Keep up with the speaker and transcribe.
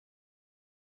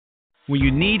When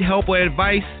you need help or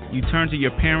advice, you turn to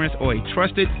your parents or a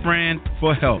trusted friend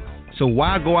for help. So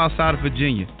why go outside of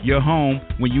Virginia, your home,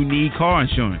 when you need car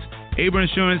insurance? Able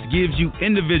Insurance gives you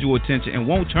individual attention and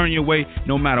won't turn you away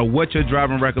no matter what your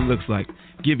driving record looks like.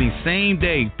 Giving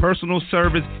same-day personal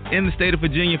service in the state of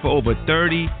Virginia for over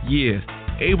 30 years.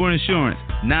 Able Insurance,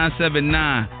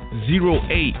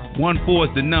 979-0814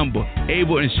 is the number.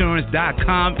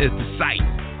 AbleInsurance.com is the site.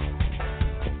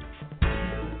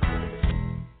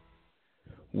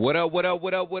 What up, what up,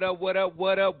 what up, what up, what up,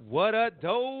 what up, what up,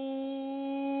 doe?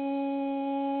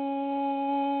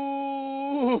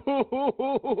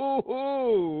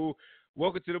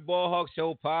 Welcome to the Ball Hawk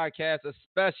Show podcast, a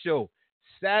special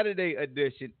Saturday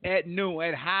edition at noon,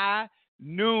 at high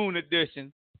noon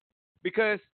edition,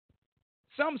 because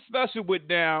something special went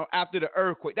down after the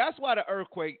earthquake. That's why the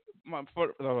earthquake,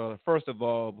 first of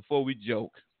all, before we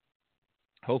joke,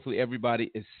 hopefully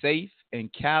everybody is safe in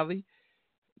Cali.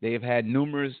 They have had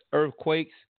numerous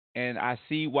earthquakes, and I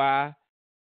see why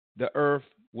the earth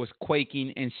was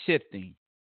quaking and shifting,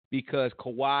 because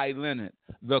Kawhi Leonard,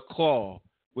 the Claw,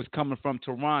 was coming from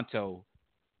Toronto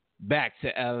back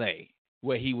to L.A.,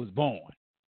 where he was born,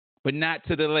 but not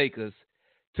to the Lakers,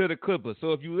 to the Clippers.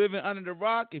 So if you living under the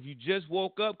rock, if you just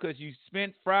woke up because you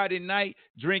spent Friday night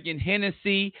drinking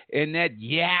Hennessy and that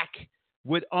yak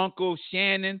with Uncle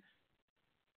Shannon,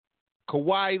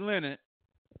 Kawhi Leonard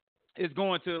is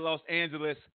going to the Los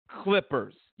Angeles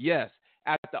Clippers. Yes.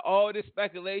 After all this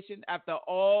speculation, after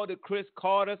all the Chris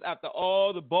Carters, after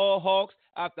all the Ball Hawks,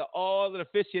 after all the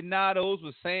aficionados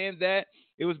were saying that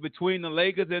it was between the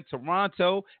Lakers and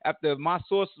Toronto, after my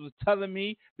sources was telling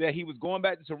me that he was going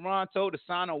back to Toronto to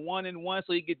sign a 1-and-1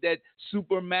 so he get that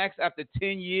super max after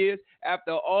 10 years,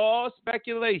 after all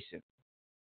speculation,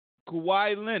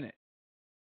 Kawhi Leonard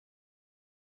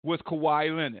was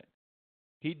Kawhi Leonard.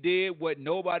 He did what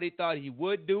nobody thought he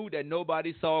would do, that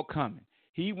nobody saw coming.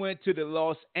 He went to the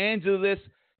Los Angeles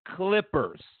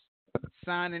Clippers,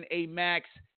 signing a max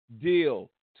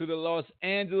deal to the Los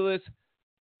Angeles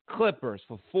Clippers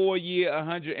for 4-year,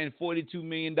 $142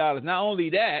 million. Not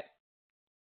only that,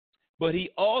 but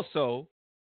he also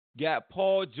got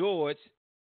Paul George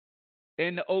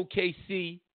and the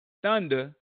OKC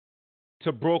Thunder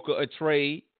to broker a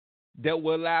trade that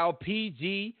will allow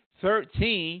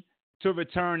PG-13 to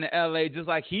return to LA just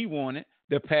like he wanted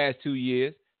the past 2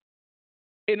 years.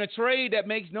 In a trade that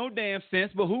makes no damn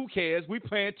sense, but who cares? We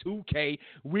playing 2K.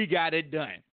 We got it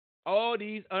done. All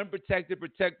these unprotected,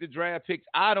 protected draft picks,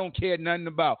 I don't care nothing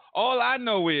about. All I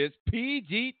know is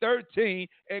PG-13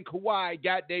 and Kawhi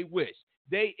got their wish.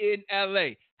 They in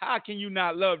LA. How can you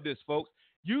not love this, folks?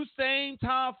 You same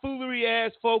tomfoolery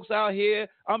ass folks out here,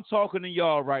 I'm talking to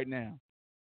y'all right now.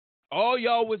 All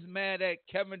y'all was mad at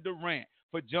Kevin Durant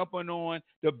for jumping on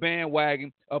the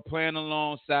bandwagon of playing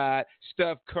alongside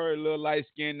Steph Curry, little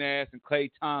light-skinned ass, and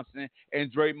Klay Thompson, and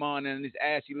Draymond and his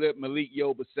ashy lip Malik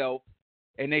Yoba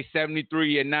and they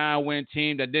 73-9 win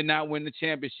team that did not win the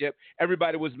championship.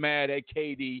 Everybody was mad at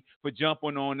KD for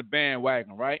jumping on the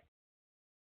bandwagon, right?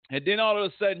 And then all of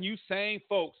a sudden, you same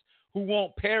folks who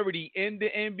want parity in the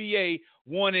NBA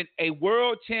wanted a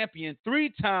world champion,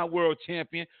 3-time world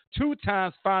champion, 2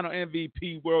 times final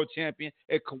MVP world champion,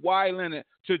 and Kawhi Leonard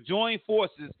to join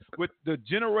forces with the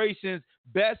generation's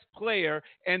best player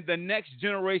and the next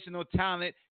generational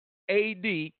talent,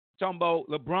 AD, talking about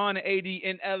LeBron and AD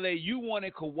in LA. You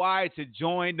wanted Kawhi to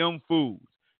join them fools.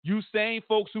 You same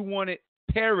folks who wanted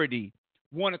parity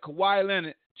wanted Kawhi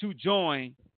Leonard to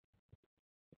join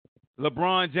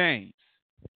LeBron James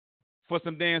for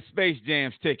some damn Space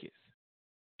Jams tickets.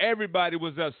 Everybody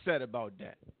was upset about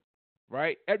that,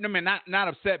 right? I mean, not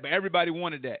upset, but everybody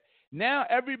wanted that. Now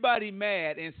everybody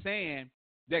mad and saying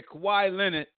that Kawhi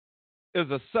Leonard is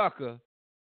a sucker.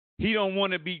 He don't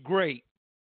want to be great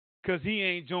because he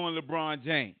ain't joined LeBron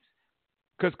James.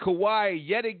 Because Kawhi,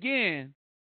 yet again,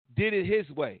 did it his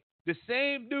way. The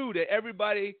same dude that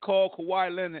everybody called Kawhi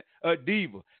Leonard a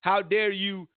diva. How dare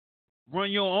you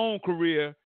run your own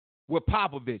career with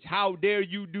Popovich? How dare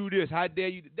you do this? How dare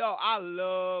you? Dog, I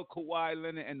love Kawhi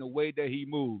Leonard and the way that he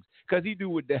moves because he do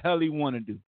what the hell he want to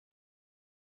do.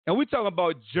 And we're talking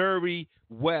about Jerry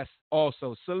West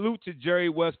also. Salute to Jerry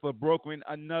West for brokering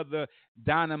another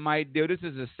dynamite deal. This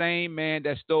is the same man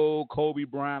that stole Kobe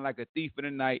Bryant like a thief in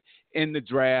the night in the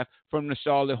draft from the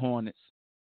Charlotte Hornets.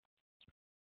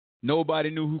 Nobody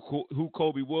knew who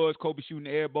Kobe was. Kobe shooting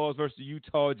air balls versus the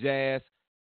Utah Jazz.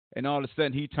 And all of a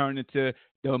sudden, he turned into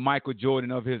the Michael Jordan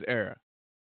of his era.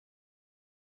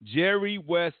 Jerry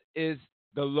West is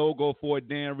the logo for a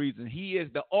damn reason. He is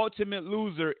the ultimate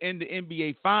loser in the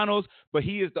NBA Finals, but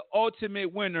he is the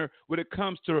ultimate winner when it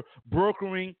comes to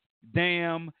brokering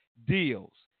damn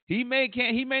deals. He may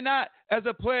not as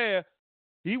a player.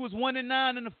 He was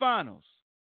 1-9 in the finals.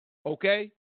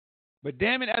 Okay? But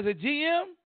damn it, as a GM,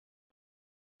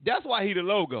 that's why he the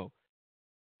logo.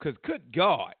 Because good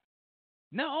God,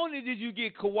 not only did you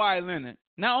get Kawhi Leonard,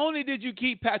 not only did you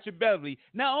keep Patrick Beverley,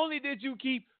 not only did you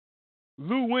keep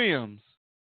Lou Williams,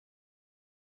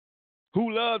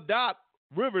 who loved Doc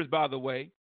Rivers, by the way,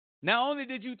 not only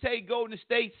did you take Golden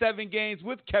State 7 games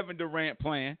with Kevin Durant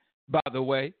playing, by the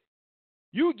way,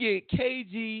 you get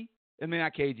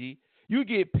you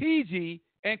get PG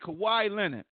and Kawhi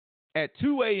Leonard at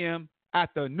 2 a.m.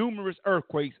 after numerous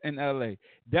earthquakes in L.A.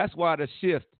 That's why the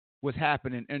shift was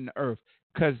happening in the earth,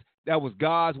 because that was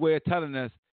God's way of telling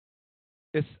us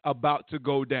it's about to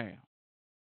go down.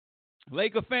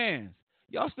 Laker fans,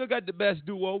 y'all still got the best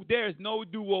duo. There is no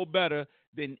duo better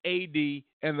than AD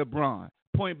and LeBron.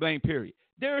 Point blank, period.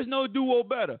 There is no duo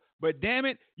better. But damn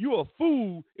it, you a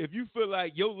fool if you feel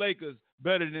like your Lakers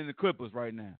better than the Clippers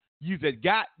right now. You's a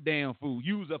goddamn fool.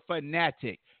 You's a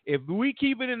fanatic. If we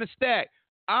keep it in the stack,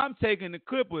 I'm taking the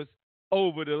Clippers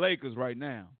over the Lakers right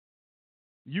now.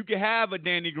 You can have a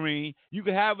Danny Green. You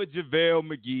can have a JaVale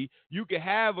McGee. You can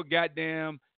have a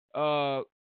goddamn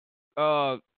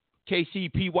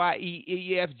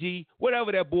KCPYEEFG,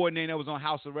 whatever that boy name that was on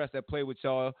house arrest that played with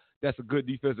y'all. That's a good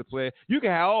defensive player. You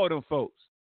can have all them folks.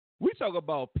 We talk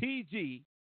about PG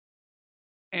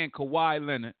and Kawhi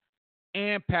Leonard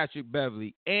and Patrick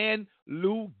Beverley and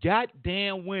Lou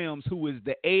goddamn Williams, who is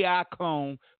the AI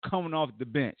clone coming off the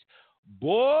bench.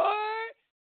 Boy,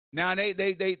 now they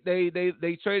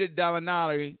traded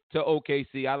Gallinari to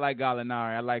OKC. I like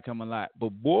Gallinari. I like him a lot. But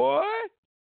boy,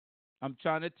 I'm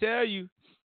trying to tell you.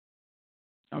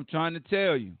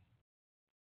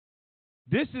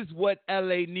 This is what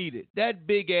LA needed. That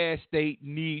big-ass state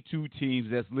need two teams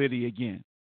that's litty again.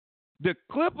 The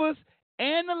Clippers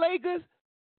and the Lakers,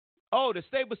 the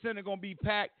Staples Center going to be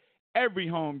packed every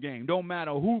home game. Don't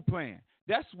matter who playing.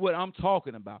 That's what I'm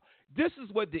talking about. This is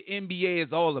what the NBA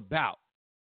is all about.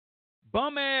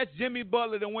 Bum-ass Jimmy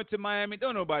Butler that went to Miami,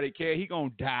 don't nobody care. He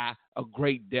going to die a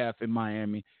great death in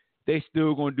Miami. They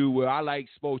still going to do well. I like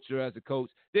Spoelstra as a coach.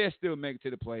 They'll still make it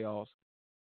to the playoffs.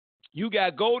 You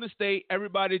got Golden State.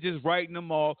 Everybody just writing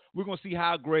them off. We're going to see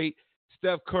how great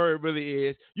Steph Curry really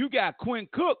is. You got Quinn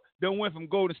Cook that went from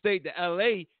Golden State to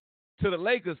L.A. to the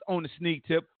Lakers on the sneak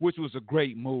tip, which was a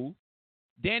great move.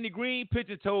 Danny Green,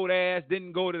 pitcher-toed ass,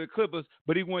 didn't go to the Clippers,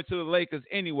 but he went to the Lakers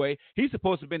anyway. He's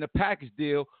supposed to have been a package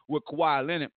deal with Kawhi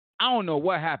Leonard. I don't know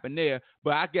what happened there,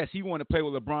 but I guess he wanted to play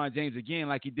with LeBron James again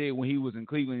like he did when he was in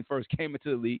Cleveland and first came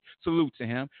into the league. Salute to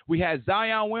him. We had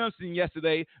Zion Williamson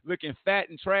yesterday looking fat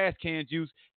and trash can juice,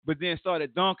 but then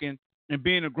started dunking and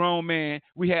being a grown man.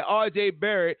 We had R.J.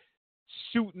 Barrett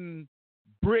shooting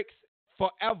bricks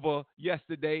forever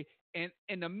yesterday, and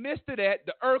in the midst of that,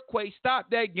 the earthquake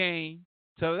stopped that game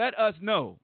to let us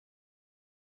know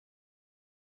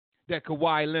that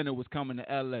Kawhi Leonard was coming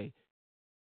to L.A.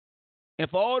 And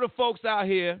for all the folks out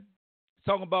here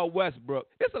talking about Westbrook,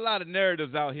 there's a lot of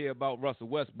narratives out here about Russell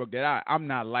Westbrook that I'm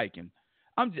not liking.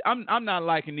 I'm not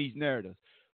liking these narratives.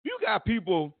 You got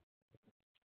people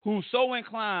who so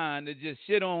inclined to just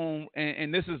shit on,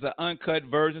 and this is an uncut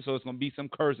version, so it's gonna be some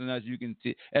cursing as you can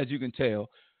tell.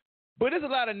 But there's a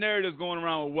lot of narratives going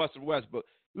around with Russell Westbrook.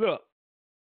 Look,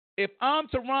 if I'm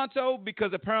Toronto,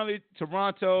 because apparently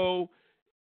Toronto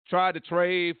tried to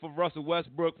trade for Russell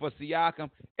Westbrook for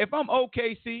Siakam. If I'm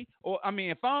OKC,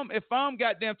 if I'm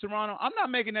goddamn Toronto, I'm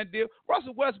not making that deal.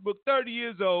 Russell Westbrook, 30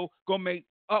 years old, gonna make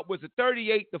upwards of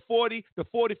 38 to 40 to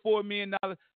 $44 million.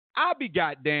 I'll be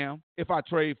goddamn if I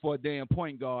trade for a damn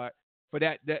point guard for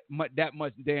that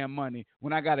much damn money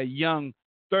when I got a young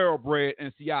thoroughbred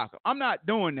in Siakam. I'm not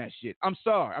doing that shit. I'm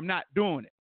sorry. I'm not doing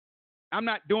it. I'm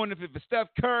not doing it for Steph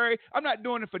Curry. I'm not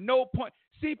doing it for no point.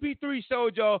 CP3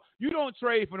 showed y'all you don't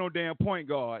trade for no damn point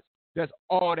guards. That's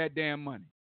all that damn money.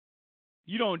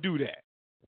 You don't do that.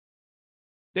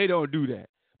 They don't do that.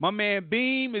 My man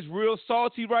Beam is real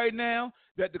salty right now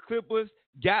that the Clippers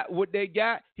got what they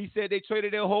got. He said they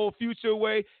traded their whole future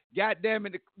away. God damn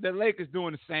it, the Lakers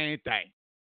doing the same thing.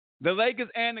 The Lakers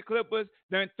and the Clippers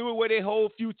done threw away their whole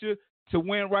future to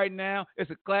win right now.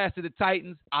 It's a clash to the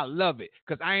Titans. I love it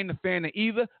because I ain't a fan of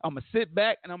either. I'm going to sit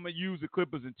back and I'm going to use the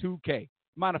Clippers in 2K.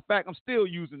 Matter of fact, I'm still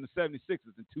using the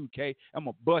 76ers in 2K. I'm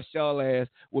going to bust y'all ass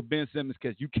with Ben Simmons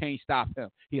because you can't stop him.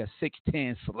 He a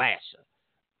 6'10 slasher.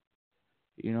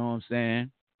 You know what I'm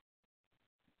saying?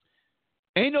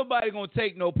 Ain't nobody going to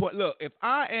take no point. Look, if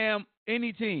I am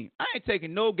any team, I ain't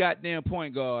taking no goddamn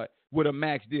point guard with a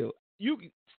max deal.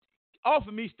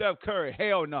 Offer me Steph Curry.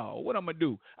 Hell no. What I'm going to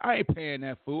do? I ain't paying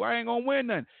that fool. I ain't going to win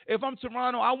nothing. If I'm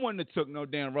Toronto, I wouldn't have took no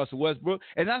damn Russell Westbrook.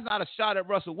 And that's not a shot at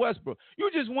Russell Westbrook. You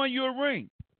just won you a ring.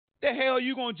 The hell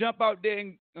you going to jump out there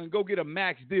and go get a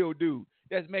max deal dude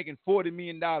that's making $40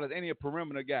 million, any a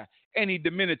perimeter guy, any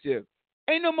diminutive.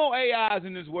 Ain't no more AIs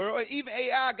in this world. Even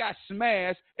AI got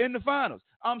smashed in the finals.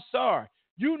 I'm sorry.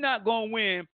 You're not going to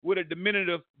win with a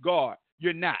diminutive guard.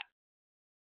 You're not.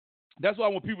 That's why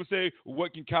when people say, well,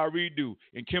 what can Kyrie do?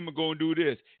 And Kim are going to do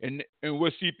this. And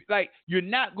what's she like? You're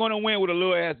not going to win with a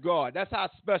little ass guard. That's how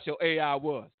special AI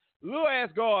was. Little ass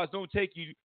guards don't take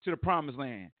you to the promised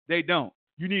land. They don't.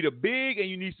 You need a big and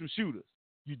you need some shooters.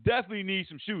 You definitely need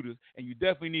some shooters and you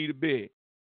definitely need a big.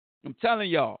 I'm telling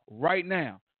y'all right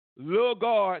now, little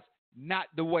guards, not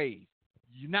the wave.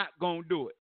 You're not going to do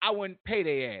it. I wouldn't pay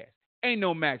their ass. Ain't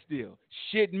no max deal.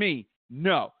 Shit me.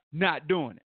 No, not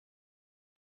doing it.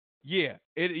 Yeah.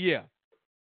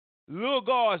 Little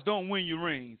guards don't win you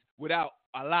rings without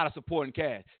a lot of supporting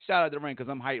cast. Shout out to the ring because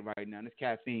I'm hyped right now. This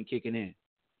caffeine kicking in.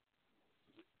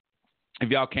 If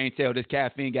y'all can't tell, this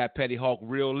caffeine got Petty Hawk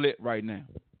real lit right now.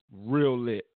 Real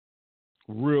lit.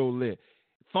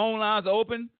 Phone lines are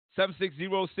open,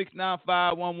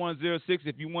 760-695-1106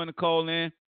 if you want to call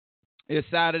in. It's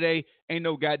Saturday. Ain't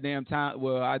no goddamn time.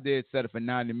 Well, I did set it for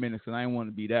 90 minutes because I didn't want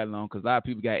to be that long because a lot of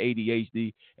people got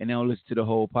ADHD and they don't listen to the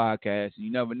whole podcast. You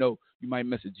never know. You might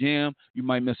miss a gem. You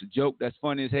might miss a joke that's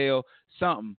funny as hell.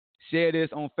 Something. Share this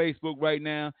on Facebook right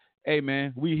now. Hey,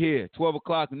 man, we here. 12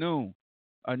 o'clock noon.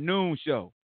 A noon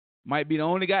show. Might be the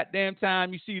only goddamn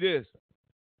time you see this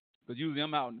because usually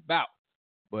I'm out and about.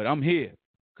 But I'm here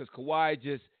because Kawhi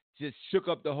just shook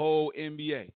up the whole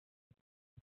NBA.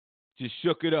 Just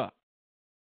shook it up.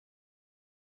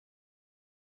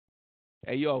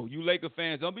 Hey, yo, you Laker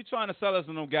fans, don't be trying to sell us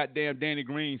on no goddamn Danny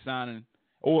Green signing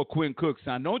or Quinn Cook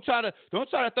signing. Don't try to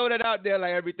throw that out there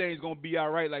like everything's gonna be all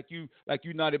right, like you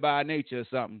naughty by nature or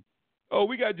something. Oh,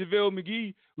 we got JaVale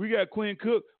McGee, we got Quinn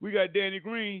Cook, we got Danny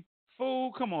Green.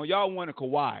 Fool, come on, y'all want a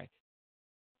Kawhi.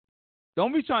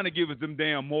 Don't be trying to give us them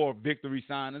damn more victory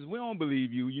signings. We don't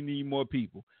believe you. You need more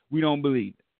people. We don't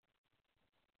believe it.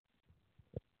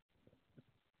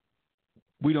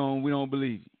 We don't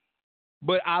believe you.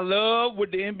 But I love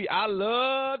with the NBA. I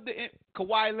love the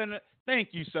Kawhi Leonard.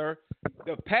 Thank you, sir.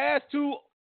 The past two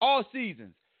all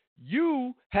seasons,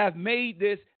 you have made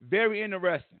this very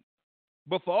interesting.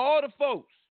 But for all the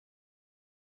folks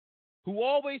who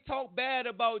always talk bad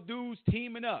about dudes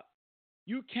teaming up,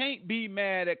 you can't be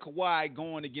mad at Kawhi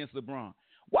going against LeBron.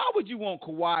 Why would you want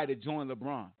Kawhi to join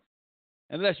LeBron?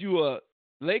 Unless you a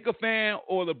Laker fan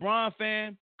or LeBron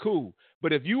fan, cool.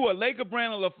 But if you a Laker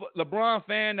brand or LeBron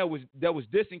fan that was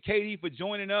dissing KD for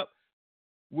joining up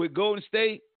with Golden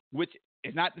State, which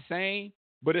is not the same,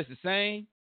 but it's the same,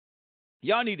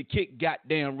 y'all need to kick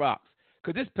goddamn rocks.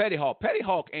 Cause this Petty Hawk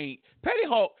ain't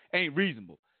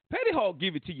reasonable. Petty Hawk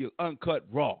give it to you uncut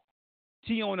raw.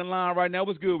 T on the line right now.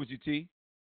 What's good with you, T?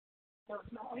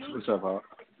 What's up, Hawk?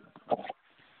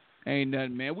 Ain't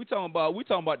nothing, man. We talking about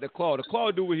the Claw. The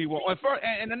Claw do what he want.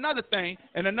 And another thing.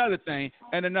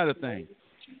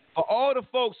 For all the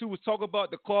folks who was talking about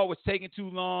the Claw was taking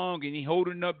too long and he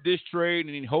holding up this trade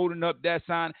and he holding up that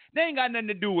sign, they ain't got nothing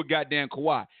to do with goddamn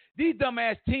Kawhi. These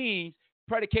dumbass teams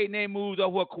predicating their moves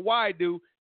off what Kawhi do,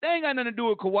 they ain't got nothing to do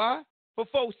with Kawhi. For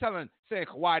folks saying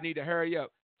Kawhi need to hurry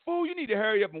up. Fool, you need to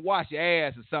hurry up and wash your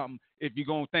ass or something if you're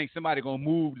going to think somebody going to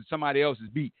move to somebody else's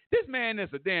beat. This man is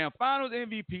a damn finals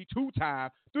MVP, 2-time,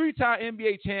 3-time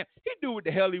NBA champ. He do what the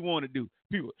hell he want to do.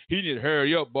 People, he need to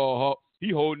hurry up, ball hawk.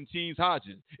 He holding teams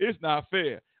hostage. It's not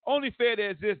fair. Only fair that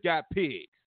exists got pigs.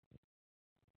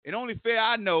 And only fair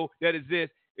I know that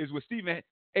exists is with Stephen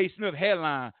A. Smith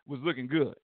headline was looking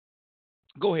good.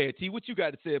 Go ahead, T. What you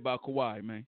got to say about Kawhi,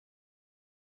 man?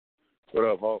 What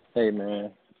up, Hawk? Hey,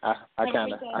 man. I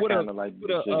kind of like the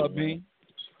decision. What up, B?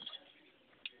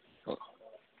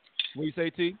 What you say,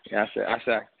 T? Yeah,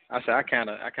 I kind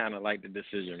of like the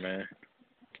decision, man.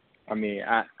 I mean,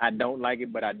 I don't like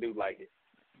it, but I do like it.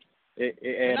 It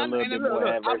adds a little bit more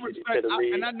adversity to the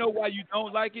league. And I know why you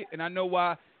don't like it, and I know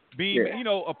why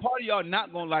a part of y'all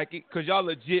not gonna like it because y'all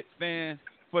legit fans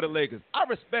for the Lakers. I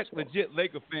respect legit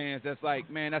Laker fans. That's like,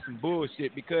 man, that's some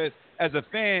bullshit. Because as a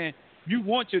fan, you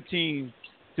want your team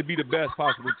to be the best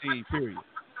possible team, period.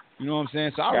 You know what I'm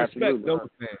saying? So I respect those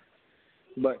fans.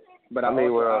 But I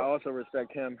also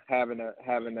respect him having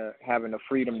the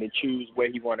freedom to choose where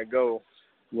he want to go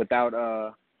without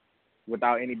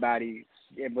anybody,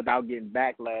 without getting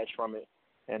backlash from it.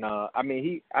 And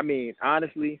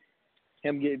honestly,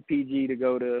 him getting PG to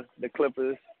go to the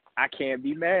Clippers, I can't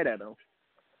be mad at him.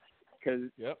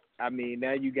 Because, I mean,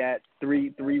 now you got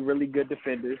three really good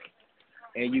defenders,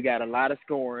 and you got a lot of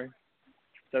scoring.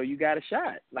 So you got a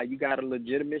shot. Like, you got a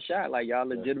legitimate shot. Like, y'all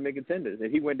legitimate contenders.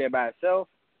 If he went there by himself,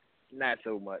 not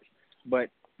so much. But,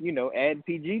 you know, add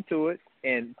PG to it,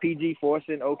 and PG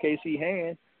forcing OKC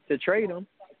hand to trade him,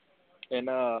 and,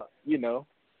 you know,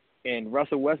 and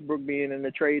Russell Westbrook being in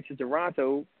the trade to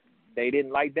Toronto, they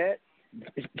didn't like that.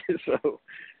 So,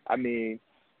 I mean,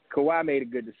 Kawhi made a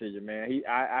good decision, man.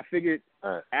 I figured,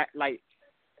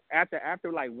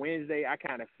 after Wednesday, I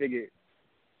kind of figured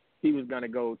he was going to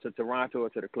go to Toronto or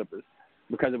to the Clippers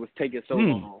because it was taking so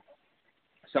long.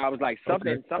 So I was like,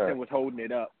 something was holding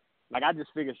it up. Like, I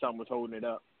just figured something was holding it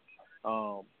up.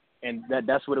 And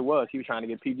that's what it was. He was trying to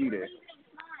get PG there.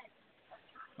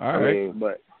 All right.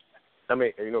 I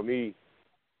mean, you know, me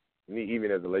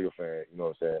even as a Lakers fan, you know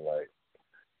what I'm saying? Like,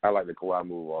 I like the Kawhi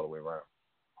move all the way around.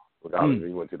 Regardless, he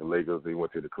went to the Lakers, he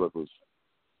went to the Clippers.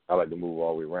 I like to move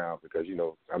all the way around because, you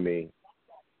know, I mean,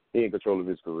 he in control of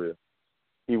his career.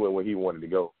 He went where he wanted to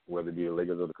go, whether it be the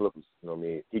Lakers or the Clippers. You know what I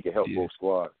mean? He can help both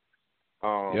squads.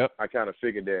 I kind of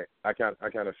figured that. I kind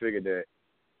of figured that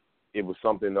it was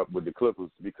something up with the Clippers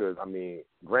because, I mean,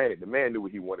 granted, the man knew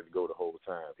where he wanted to go the whole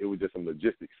time. It was just some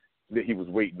logistics that he was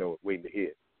waiting to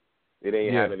hit. It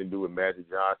ain't had nothing to do with Magic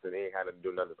Johnson. It ain't had nothing to do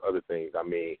with none of the other things. I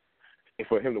mean, and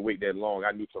for him to wait that long,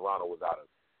 I knew Toronto was out of it.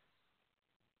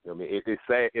 You know what I mean?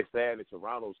 It's sad in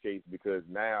Toronto's case because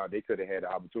now they could have had the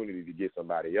opportunity to get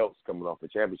somebody else coming off the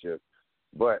championship,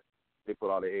 but they put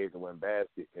all their eggs in one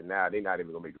basket, and now they're not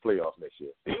even gonna make the playoffs next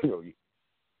year. You know,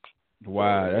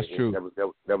 wow, that's true.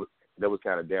 That was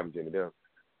kind of damaging to them.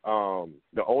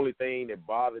 The only thing that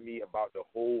bothered me about the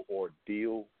whole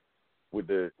ordeal with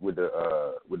the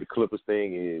Clippers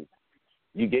thing is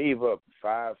you gave up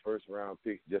 5 first-round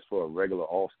picks just for a regular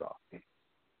All-Star.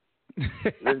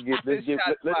 Let's get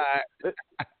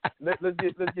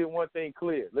one thing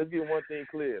clear.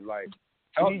 Like,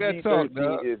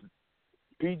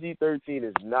 PG-13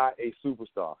 is not a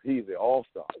superstar. He's an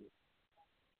all-star.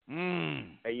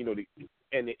 And you know,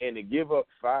 and to give up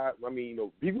 5. I mean, you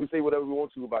know, people say whatever we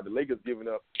want to about the Lakers giving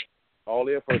up all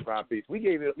their first round picks. We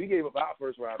gave up our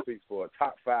first round picks for a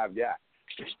top 5 guy.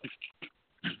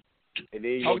 And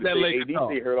then you know, AD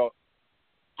stay hurt all.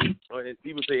 And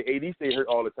people say AD stay hurt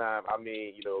all the time. I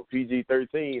mean, you know,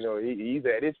 PG-13, you know, he's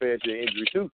had his fair share of injury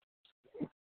too.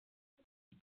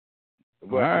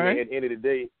 But I mean, at the end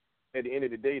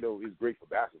of the day, though, it's great for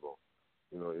basketball.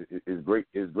 You know, it's great.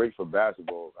 It's great for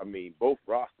basketball. I mean, both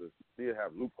rosters still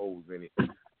have loopholes in it.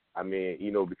 I mean,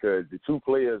 you know, because the two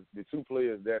players that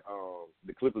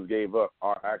the Clippers gave up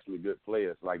are actually good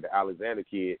players. Like the Alexander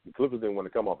kid, the Clippers didn't want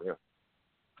to come off of him,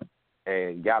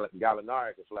 and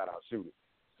Gallinari can flat out shoot it.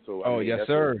 So I mean, yes,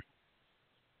 sir.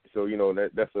 So you know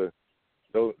that's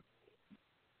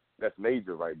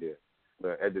major right there.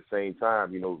 But at the same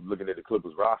time, you know, looking at the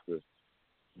Clippers roster,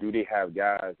 do they have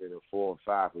guys in a 4 and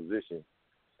 5 position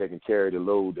that can carry the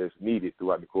load that's needed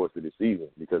throughout the course of the season?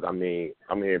 Because, I mean,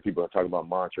 I'm hearing people talking about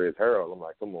Montrezl Harrell. I'm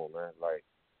like, come on, man. Like,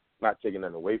 not taking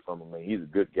nothing away from him, man. He's a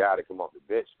good guy to come off the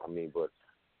bench. I mean, but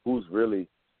who's really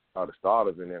are the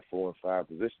starters in that 4 and 5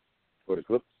 position for the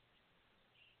Clippers?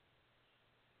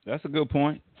 That's a good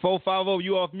point. 450,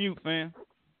 you off mute, fam.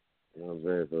 You know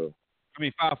what I'm saying? So, I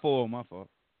mean, 5-4, my fault.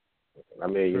 I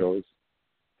mean, you know,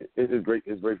 it's great.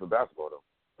 It's great for basketball, though.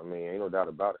 I mean, ain't no doubt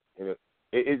about it. You know,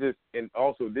 it just, and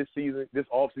also this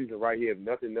off season right here, if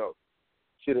nothing else,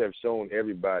 should have shown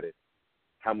everybody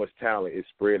how much talent is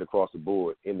spread across the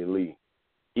board in the league.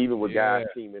 Even with guys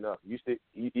teaming up, you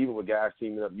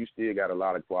still got a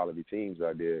lot of quality teams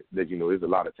out there that, you know, there's a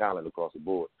lot of talent across the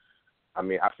board. I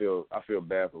mean, I feel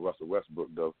bad for Russell Westbrook,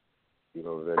 though. You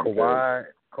know,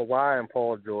 Kawhi and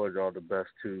Paul George are the best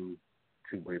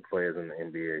two-way players in the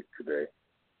NBA today.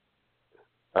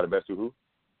 Are the best two who?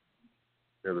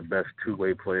 They're the best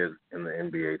two-way players in the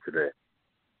NBA today.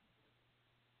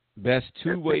 Best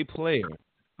two-way player.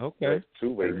 Okay. Best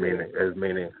two-way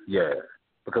meaning, yeah,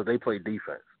 because they play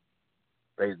defense.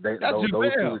 Those two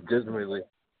legitimately.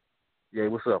 Yeah,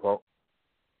 what's up, Hulk?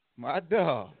 My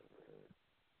dog.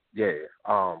 Yeah.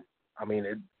 I mean,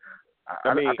 I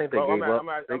think they gave up.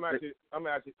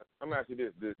 I'm asking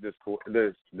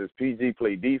this PG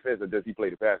play defense or does he play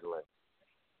the passing lane?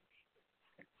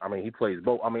 I mean, he plays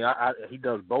both. I mean, he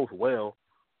does both well,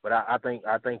 but I think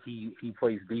he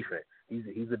plays defense.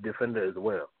 He's a defender as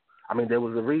well. I mean, there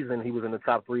was a reason he was in the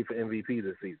top 3 for MVP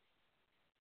this season.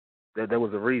 There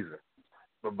was a reason,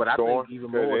 but I think even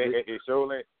more.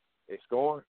 It's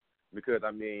scoring because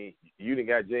I mean, you done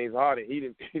got James Harden. He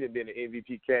done been an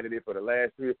MVP candidate for the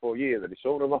last 3 or 4 years, and they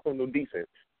showed him off on no defense.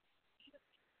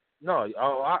 No,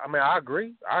 I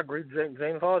agree.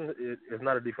 James Harden is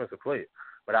not a defensive player,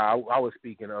 but I was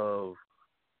speaking of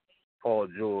Paul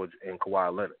George and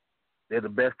Kawhi Leonard. They're the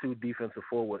best two defensive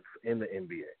forwards in the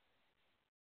NBA.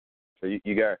 So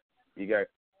you got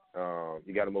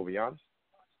them over Giannis?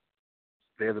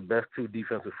 They're the best two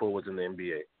defensive forwards in the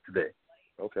NBA today.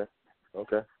 Okay.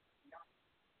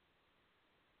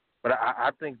 But I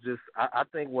think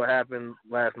what happened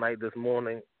last night, this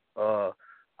morning, I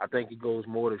think it goes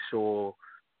more to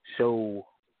show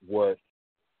what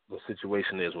the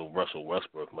situation is with Russell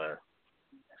Westbrook, man.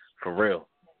 For real.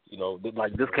 You know,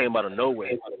 like this came out of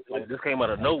nowhere.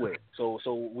 So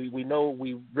we know,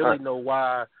 we really know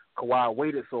why Kawhi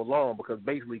waited so long, because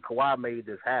basically Kawhi made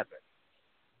this happen.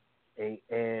 And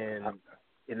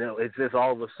you know, it's just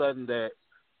all of a sudden that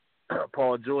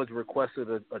Paul George requested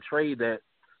a trade that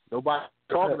nobody's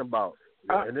talking about.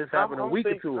 And this happened a week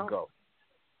or two ago.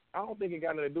 I don't think it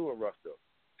got nothing to do with Russ, though.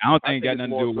 I don't think it got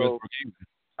nothing to do with Westbrook either.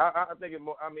 I think it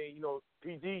more. I mean, you know,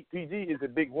 PG is a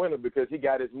big winner because he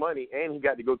got his money and he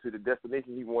got to go to the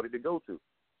destination he wanted to go to.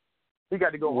 He got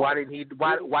to go. Why didn't he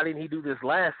do this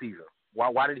last season?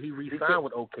 Why did he re-sign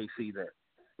with OKC then?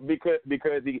 Because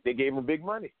they gave him big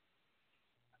money.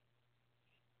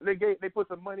 They put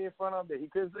some money in front of him that he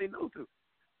couldn't say no to.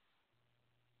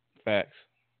 Facts.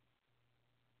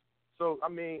 So I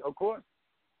mean, of course.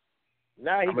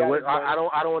 Now he I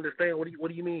don't understand. What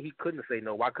do you mean he couldn't say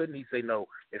no? Why couldn't he say no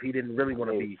if he didn't really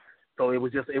want to be? So it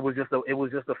was just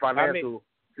a financial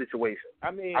situation.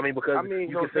 You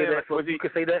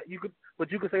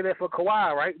could say that for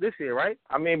Kawhi, right? This year, right?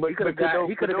 I mean, but he could have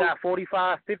got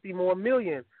 45, 50 more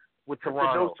million with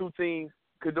Toronto.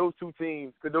 Could those two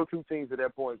teams at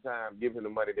that point in time give him the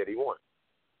money that he wants?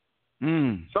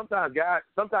 Sometimes guys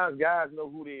know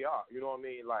who they are. You know what I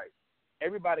mean? Like,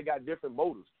 everybody got different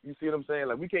motives. You see what I'm saying?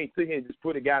 Like, we can't sit here and just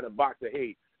put a guy in a box that,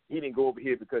 hey, he didn't go over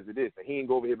here because of this, and he didn't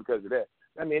go over here because of that.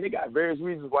 I mean, they got various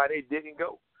reasons why they didn't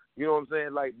go. You know what I'm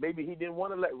saying? Like, maybe he didn't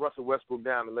want to let Russell Westbrook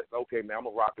down and okay, man, I'm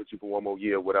going to rock with you for one more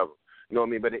year or whatever. You know what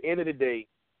I mean? But at the end of the day,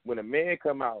 when a man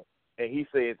come out and he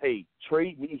says, hey,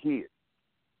 trade me here,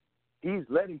 he's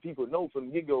letting people know from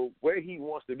the get-go where he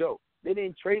wants to go. They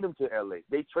didn't trade him to L.A.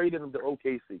 They traded him to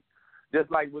OKC.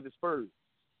 Just like with the Spurs.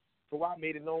 Kawhi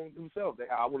made it known himself that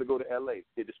I want to go to L.A.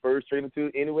 Did the Spurs trade him to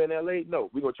anywhere in L.A.? No,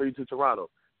 we're going to trade you to Toronto.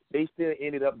 They still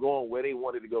ended up going where they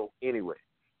wanted to go anyway.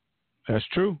 That's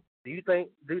true. Do you think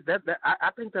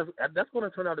I think that's going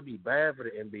to turn out to be bad for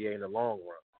the NBA in the long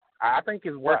run? I think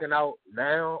it's working out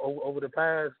now over the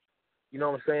past,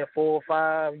 4 or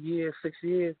 5 years, 6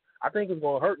 years. I think it's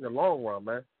going to hurt in the long run,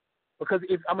 man. Because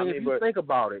if you think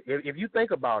about it, if you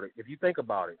think about it,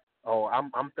 oh,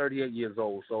 I'm 38 years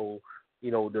old, so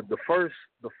the first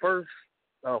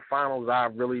finals I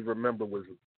really remember was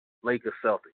Lakers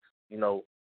Celtics, in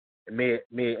mid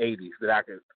 80s that I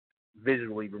could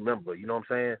visually remember. You know what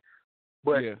I'm saying?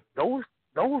 But those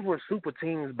were super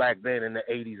teams back then in the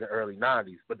 80s and early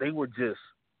 90s, but they were just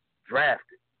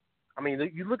drafted. I mean,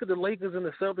 you look at the Lakers and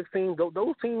the Celtics teams;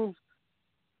 those teams.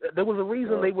 There was a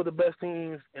reason they were the best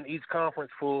teams in each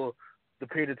conference for the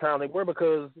period of time they were,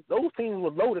 because those teams were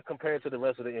loaded compared to the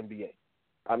rest of the NBA.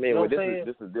 I mean,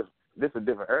 this is a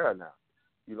different era now.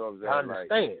 You know what I'm saying? I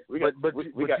understand, you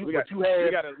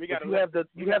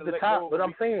have the top. But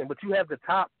I'm saying, but you have the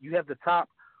top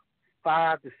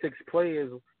 5 to 6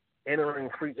 players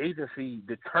entering free agency,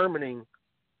 determining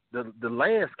the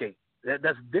landscape.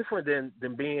 That's different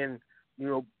than being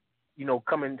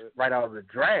coming right out of the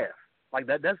draft. Like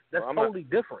that's totally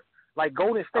different. Like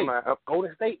Golden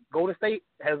State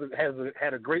has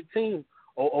had a great team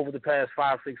over the past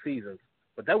 5-6 seasons,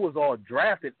 but that was all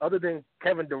drafted. Other than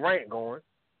Kevin Durant going,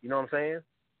 you know what I'm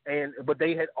saying? But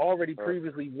they had already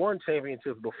previously won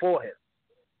championships before him.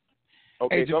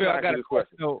 Okay, hey, Javale, I got a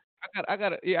question. I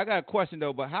got a question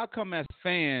though. But how come as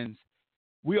fans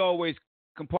we always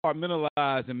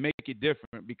compartmentalize and make it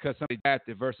different because somebody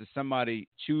drafted versus somebody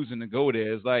choosing to go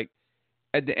there? It's like,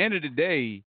 at the end of the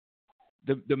day,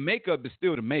 the makeup is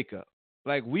still the makeup.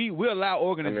 Like we allow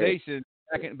organizations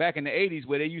back in the 80s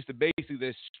where they used to basically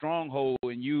their stronghold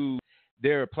and use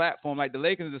their platform. Like the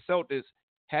Lakers and the Celtics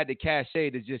had the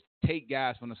cachet to just take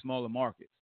guys from the smaller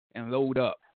markets and load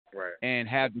up and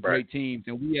have the great teams.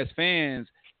 And we as fans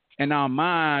in our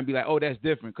mind be like, oh, that's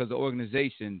different because the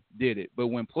organization did it. But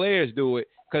when players do it,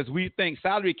 because we think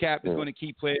salary cap is going to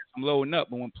keep players from loading up.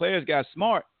 But when players got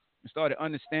smart and started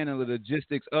understanding the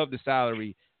logistics of the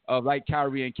salary of like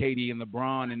Kyrie and KD and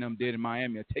LeBron and them did in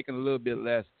Miami, are taking a little bit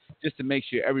less just to make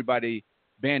sure everybody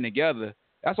band together.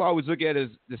 That's why I always look at it as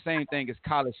the same thing as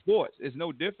college sports. It's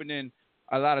no different than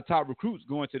a lot of top recruits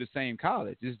going to the same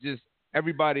college. It's just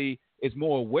everybody is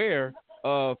more aware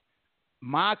of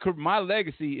my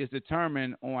legacy is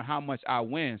determined on how much I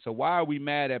win. So why are we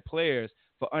mad at players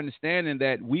for understanding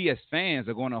that we as fans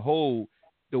are going to hold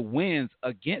the wins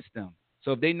against them?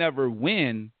 So if they never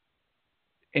win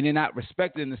and they're not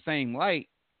respected in the same light,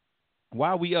 why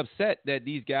are we upset that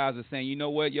these guys are saying, you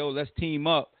know what, yo, let's team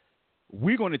up.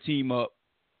 We're going to team up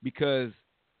because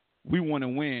we want to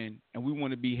win and we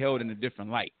want to be held in a different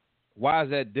light. Why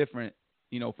is that different,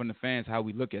 from the fans, how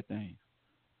we look at things?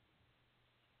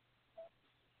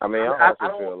 I mean, I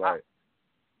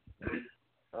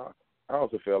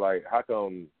also feel like how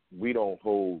come we don't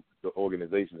hold the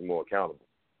organizations more accountable?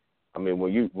 I mean,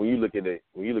 when you look at the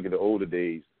older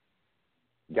days,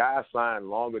 guys sign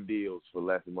longer deals for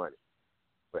less money.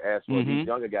 But as for these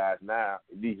younger guys now,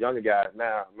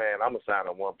 man, I'm gonna sign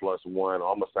a 1+1, or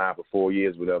I'm gonna sign for 4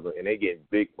 years, whatever, and they getting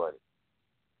big money.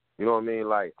 You know what I mean?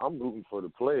 Like, I'm rooting for the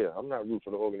player. I'm not rooting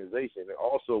for the organization. And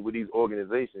also with these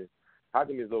organizations, how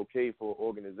come it's okay for an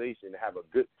organization to have a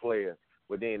good player,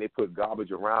 but then they put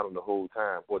garbage around them the whole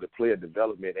time, or the player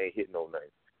development ain't hitting no nothing?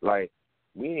 Like,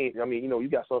 you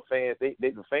got some fans,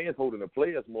 the fans holding the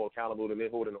players more accountable than they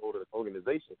holding the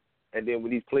organization. And then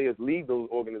when these players leave those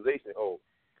organizations,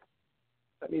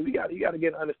 you got to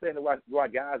get an understanding why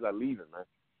guys are leaving, man.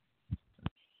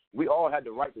 We all had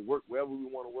the right to work wherever we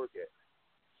want to work at.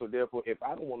 So therefore, if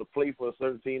I don't want to play for a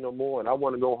certain team no more and I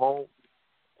want to go home,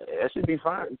 that should be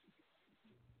fine.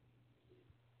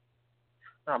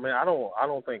 No, man, I don't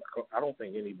think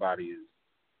anybody is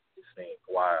saying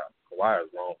Kawhi is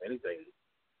wrong for anything.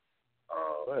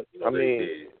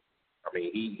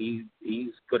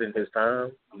 He's put in his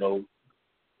time.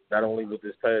 Not only with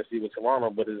this past year with Toronto,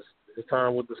 but his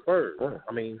time with the Spurs.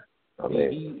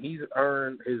 He's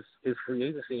earned his free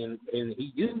agency and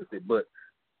he used it. But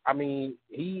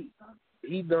he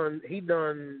done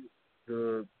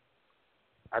the.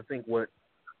 I think what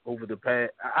over the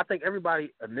past. I think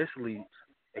everybody initially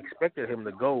expected him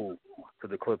to go to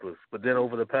the Clippers, but then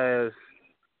over the past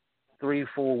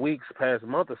 3-4 weeks, past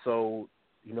month or so,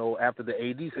 after the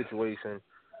AD situation,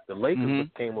 the Lakers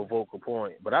became a vocal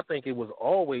point. But I think it was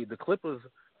always the Clippers.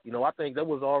 I think that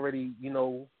was already,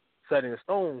 set in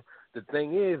stone. The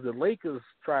thing is, the Lakers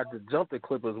tried to jump the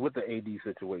Clippers with the AD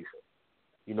situation.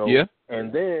 Yeah.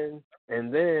 And then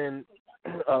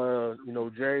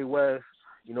Jerry West,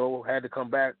 had to come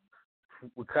back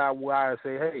with Kawhi and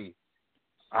say, hey,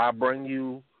 I'll bring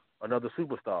you another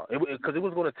superstar. Because it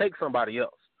was going to take somebody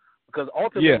else. Because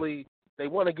ultimately, they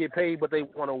want to get paid, but they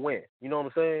want to win. You know what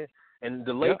I'm saying? And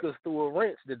the Lakers threw a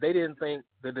wrench that they didn't think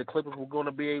that the Clippers were going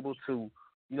to be able to,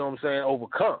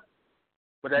 overcome.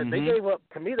 But they gave up.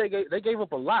 To me, they gave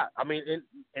up a lot. I mean,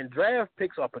 and draft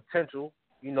picks are potential.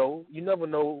 You never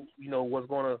know.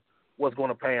 What's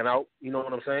gonna pan out. You know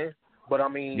what I'm saying? But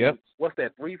what's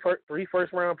that? Three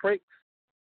first round picks,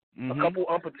 a couple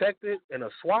unprotected, and a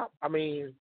swap.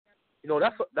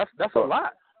 That's a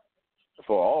lot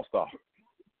for All-Star.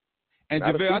 And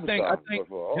JaVale,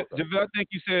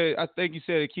 I think you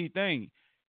said a key thing.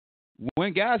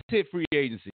 When guys hit free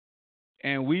agency,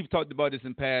 and we've talked about this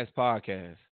in past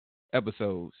podcast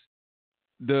episodes,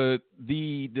 the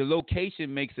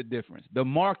location makes a difference. The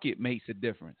market makes a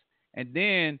difference. And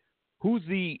then who's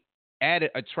the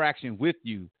added attraction with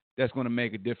you that's going to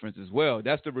make a difference as well?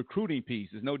 That's the recruiting piece.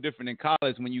 It's no different in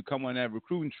college. When you come on that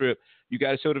recruiting trip, you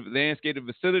got to show the landscape of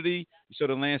the facility, you show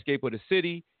the landscape of the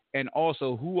city, and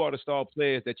also who are the star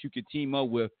players that you could team up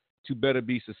with to better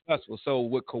be successful. So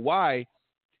with Kawhi,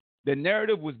 the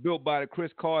narrative was built by the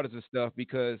Chris Carters and stuff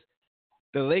because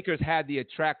the Lakers had the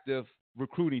attractive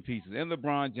recruiting pieces and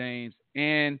LeBron James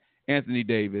and Anthony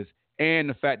Davis and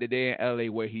the fact that they're in L.A.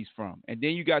 where he's from. And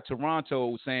then you got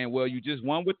Toronto saying, well, you just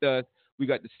won with us. We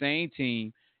got the same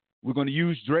team. We're going to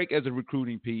use Drake as a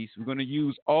recruiting piece. We're going to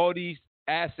use all these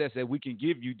assets that we can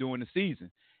give you during the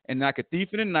season. And like a thief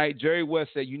in the night, Jerry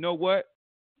West said, you know what?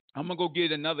 I'm going to go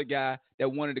get another guy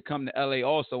that wanted to come to L.A.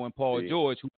 also, and Paul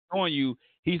George, who's showing you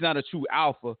he's not a true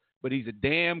alpha, but he's a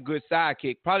damn good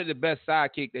sidekick, probably the best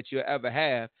sidekick that you'll ever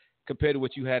have compared to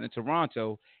what you had in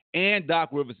Toronto. And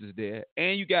Doc Rivers is there,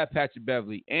 and you got Patrick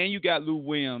Beverly, and you got Lou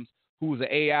Williams, who's an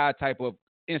AI type of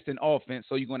instant offense,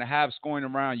 so you're going to have scoring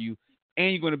around you,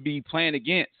 and you're going to be playing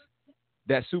against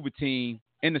that super team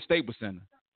in the Staples Center.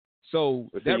 So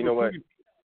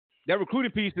that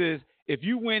recruiting piece is, if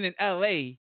you win in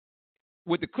L.A.,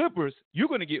 with the Clippers, you're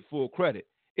going to get full credit.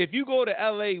 If you go to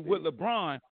L.A. with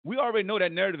LeBron, we already know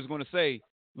that narrative is going to say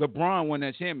LeBron won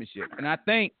that championship. And I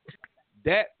think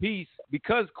that piece,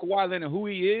 because Kawhi Leonard, who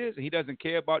he is, he doesn't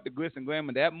care about the glitz and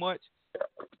glamour that much,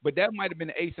 but that might have been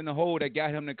the ace in the hole that got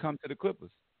him to come to the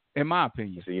Clippers, in my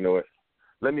opinion. So you know what?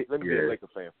 Let me be a Laker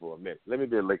fan for a minute.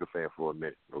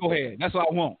 Okay? Go ahead. That's what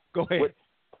I want. Go ahead.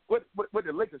 What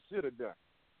the Lakers should have done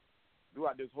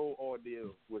throughout this whole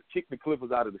ordeal was kick the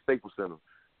Clippers out of the Staples Center.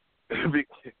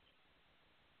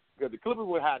 Because the Clippers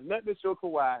would have nothing to show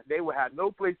Kawhi. They would have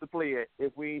no place to play at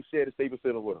if we ain't share the Staples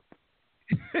Center with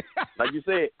them. Like you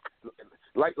said,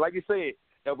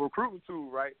 a recruiting tool,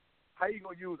 right? How you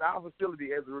gonna use our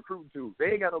facility as a recruiting tool?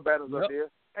 They ain't got no battles up there.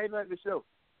 Ain't nothing to show.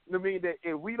 You know what I mean? That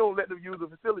if we don't let them use the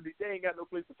facility, they ain't got no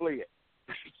place to play at.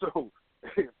 So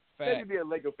let me be a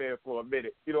Laker fan for a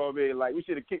minute. You know what I mean? Like, we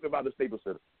should have kicked them out of the Staples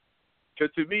Center.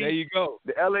 Because to me, there you go.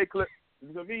 The LA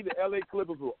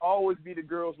Clippers will always be the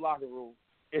girls' locker room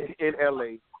in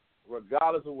LA,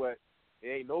 regardless of what.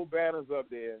 There ain't no banners up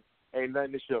there. Ain't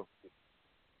nothing to show.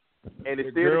 And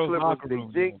it's still the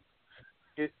Clippers.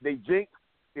 They jinx.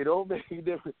 It don't make any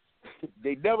difference.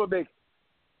 They never make it.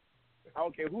 I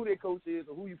don't care who their coach is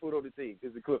or who you put on the team.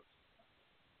 It's the Clippers.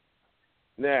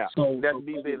 Now, that's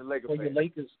me being a Lakers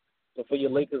fan. For your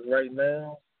Lakers right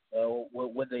now,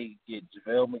 what they get?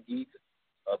 JaVale McGee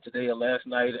today or last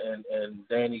night, and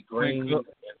Danny Green and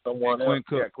someone else. Quinn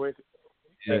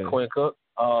Cook.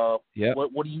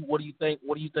 What do you think?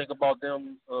 What do you think about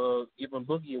them giving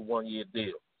Boogie a 1-year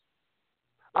deal?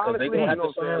 Honestly, they're gonna have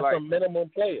to sign some minimum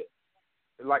player.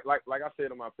 Like I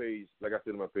said on my page,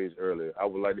 earlier, I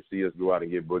would like to see us go out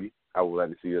and get Boogie. I would like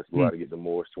to see us go out and get the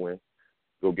Morris twin.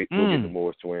 Go get the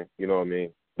Morris twin. You know what I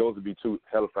mean? Those would be two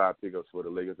hellified pickups for the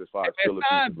Lakers as far as killer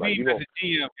pieces. Like, you know, as a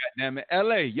GM, goddammit,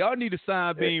 LA, y'all need to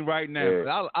sign Bean right now.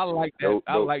 Yeah. I like that.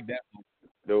 I like that.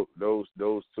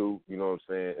 Those two, you know what I'm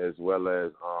saying, as well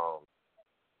as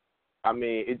I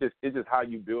mean, it's just how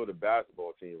you build a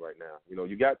basketball team right now. You know,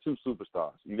 you got two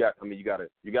superstars. You got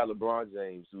LeBron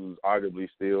James, who's arguably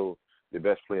still the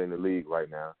best player in the league right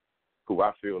now, who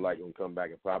I feel like can come back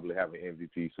and probably have an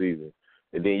MVP season.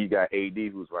 And then you got AD,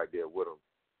 who's right there with him.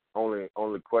 Only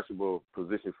questionable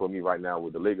position for me right now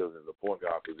with the Lakers is the point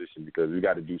guard position, because we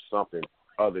got to do something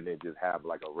other than just have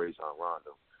like a Rajon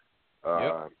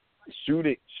Rondo.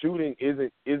 Shooting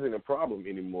isn't a problem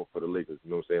anymore for the Lakers.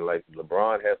 You know what I'm saying? Like,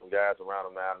 LeBron has some guys around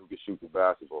him now who can shoot the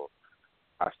basketball.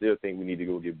 I still think we need to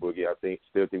go get Boogie.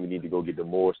 Still think we need to go get the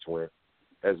Morris twin,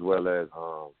 as well as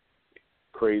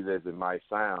crazy as it might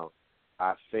sound,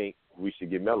 I think we should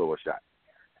give Melo a shot.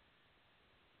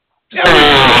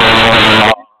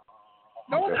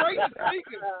 Don't break the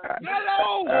speakers.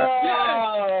 Melo!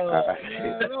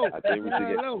 I think we should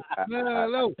get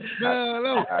Melo.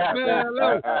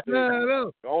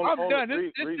 I'm done.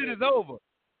 This shit is over.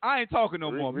 I ain't talking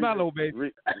no more. Melo,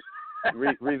 baby.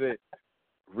 Reason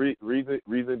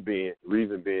being,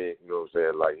 you know what I'm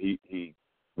saying? Like, he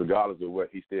regardless of what,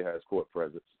 he still has court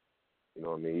presence. You know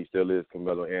what I mean? He still is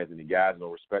Carmelo Anthony. Guys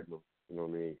don't respect him. You know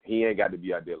what I mean? He ain't got to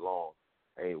be out there long.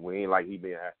 We ain't like he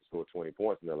being asked to score 20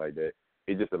 points and nothing like that.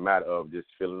 It's just a matter of just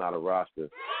filling out a roster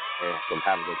and from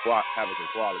having some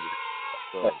quality.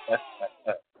 So,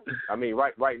 I mean,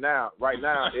 right now,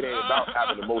 it ain't about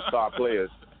having the most star players.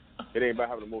 It ain't about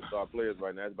having the most star players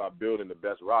right now. It's about building the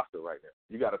best roster right now.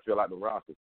 You got to fill out the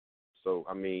roster. So,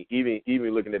 I mean, even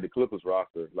looking at the Clippers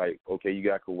roster, like, okay, you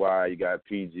got Kawhi, you got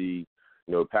PG,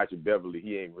 you know, Patrick Beverly.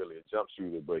 He ain't really a jump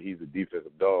shooter, but he's a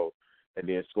defensive dog. And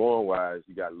then scoring-wise,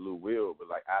 you got Lou Will. But,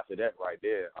 like, after that right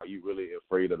there, are you really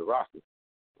afraid of the roster?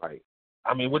 Like,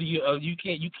 I mean, what do you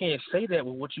can't say that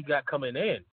with what you got coming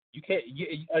in. You can't.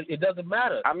 It doesn't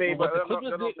matter. I mean, what the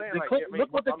Clippers did.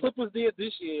 Look what the Clippers did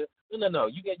this year. No.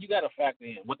 You got to factor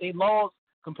in what they lost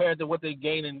compared to what they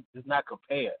gained is not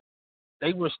compared.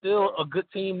 They were still a good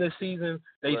team this season.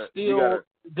 They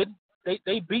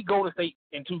they beat Golden State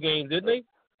in 2 games, didn't they?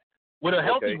 With a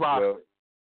healthy roster.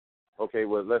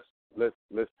 Well, let's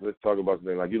talk about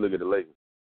something. Like, you look at the Lakers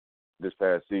this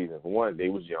past season. For one, they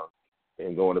was young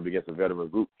and going up against a veteran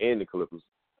group in the Clippers.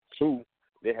 2,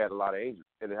 they had a lot of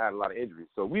injuries.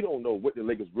 So we don't know what the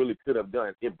Lakers really could have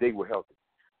done if they were healthy.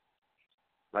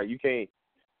 Like, you can't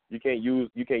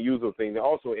use those things. And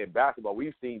also in basketball,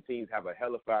 we've seen teams have a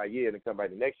hellified year and then come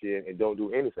back the next year and don't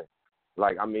do anything.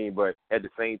 Like, I mean, but at the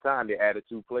same time, they added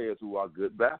 2 players who are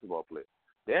good basketball players.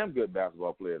 Damn good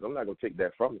basketball players. I'm not gonna take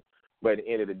that from them. But at the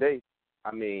end of the day,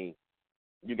 I mean,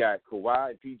 you got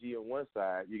Kawhi and PG on one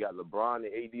side, you got LeBron and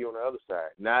AD on the other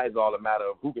side. Now it's all a matter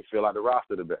of who can fill out the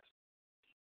roster the best.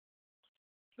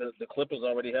 The Clippers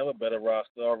already have a better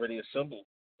roster already assembled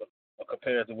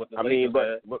compared to what the Lakers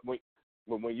had. But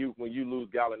when you lose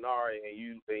Gallinari and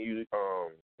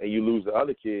you lose the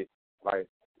other kid, like,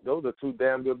 those are 2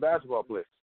 damn good basketball players.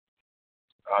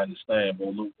 I understand, but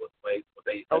look what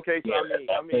they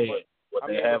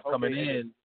have coming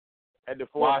in. At the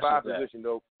 4 and 5 position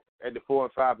though. At the 4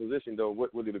 and 5 position though,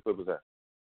 what do the Clippers have?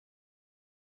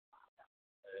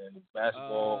 and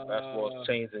basketball's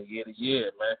changing year to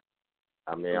year, man.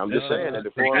 I mean, I'm just saying that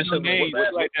the foreign names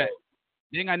like that.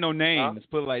 They ain't got no names. Huh?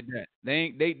 Put it like that.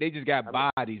 They just got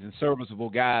bodies and serviceable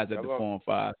guys at the 4 and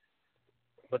 5.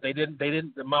 But they didn't.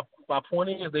 My point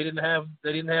is they didn't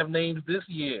have names this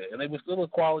year, and they were still a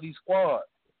quality squad.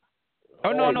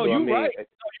 Oh no, you're right. No,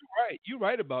 you're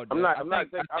right about that. I'm not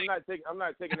taking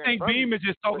that. I think Beam is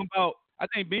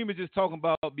just talking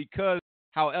about because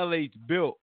how LA's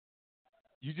built.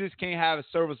 You just can't have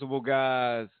serviceable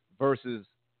guys versus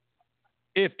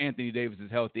if Anthony Davis is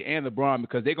healthy and LeBron,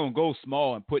 because they're gonna go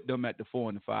small and put them at the 4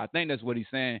 and the 5. I think that's what he's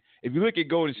saying. If you look at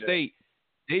Golden State,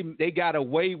 they got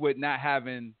away with not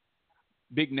having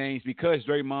big names because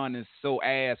Draymond is so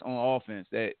ass on offense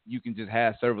that you can just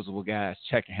have serviceable guys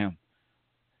checking him.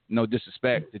 No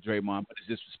disrespect to Draymond, but it's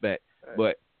disrespect.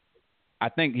 But I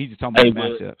think he's just talking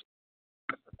about matchups.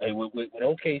 Hey, with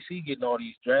OKC getting all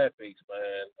these draft picks,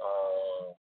 man,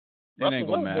 Russell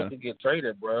Westbrook could get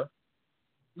traded, bro.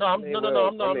 No, I'm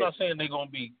not saying they're gonna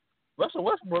be. Russell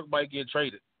Westbrook might get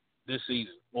traded this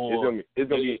season. Or it's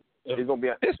gonna be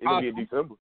in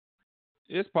December.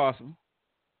 It's possible.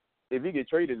 If he get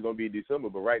traded, it's gonna be in December.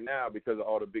 But right now, because of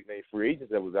all the big name free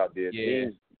agents that was out there,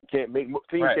 teams can't make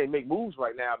moves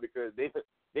right now because they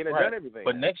done done everything.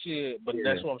 But next year,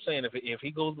 that's what I'm saying. If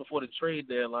he goes before the trade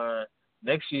deadline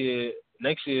next year's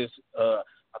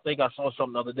I think I saw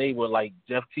something the other day where like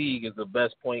Jeff Teague is the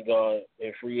best point guard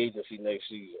in free agency next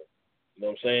season. You know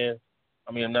what I'm saying?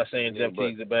 I mean, I'm not saying Jeff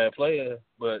Teague's a bad player,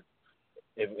 but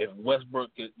if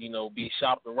Westbrook could, be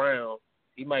shopped around,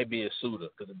 he might be a suitor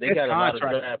because they got a lot of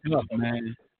draft picks.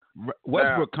 Man.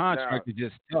 Westbrook contract is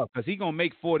just tough because he's gonna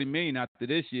make $40 million after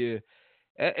this year.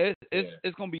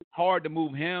 It's gonna be hard to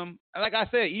move him. Like I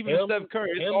said, even Steph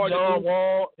Curry, it's hard to move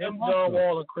John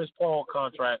Wall and Chris Paul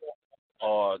contract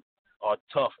are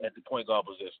tough at the point guard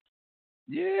position.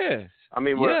 Yes. I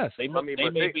mean, they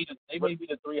may be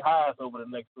the three highs over the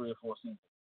next 3 or 4 seasons.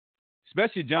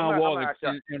 Especially John Wall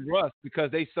and Russ,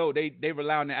 because they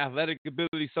rely on their athletic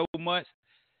ability so much.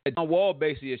 John Wall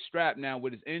basically is strapped now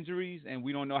with his injuries, and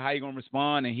we don't know how he's going to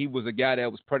respond. And he was a guy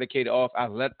that was predicated off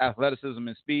athleticism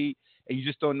and speed, and you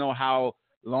just don't know how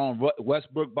long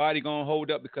Westbrook body going to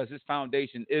hold up because his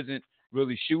foundation isn't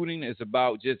really shooting. It's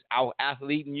about just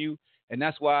out-athleting you, and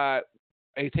that's why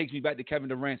it takes me back to Kevin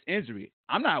Durant's injury.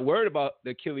 I'm not worried about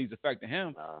the Achilles affecting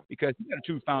him because he got a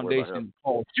true foundation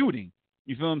called shooting.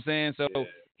 You feel what I'm saying? So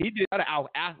he did try to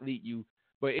out-athlete you,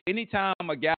 but anytime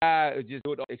a guy just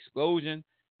do an explosion,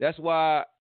 that's why,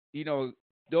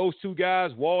 those two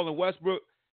guys, Wall and Westbrook,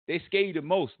 they skate the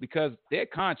most because their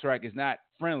contract is not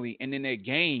friendly. And in their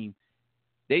game,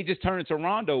 they just turn into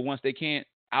Rondo once they can't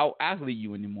out-athlete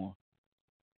you anymore.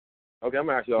 Okay, I'm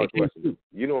going to ask you all a question.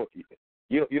 You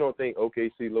don't think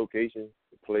OKC location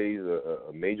plays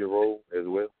a major role as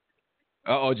well?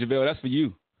 JaVale, that's for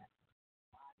you.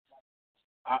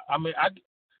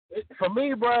 For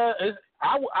me, bro,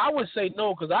 I would say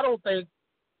no because I don't think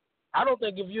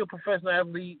if you're a professional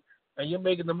athlete and you're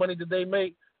making the money that they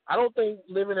make, I don't think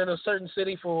living in a certain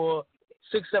city for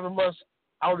 6-7 months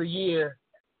out of the year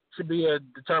should be a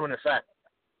determining factor.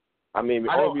 I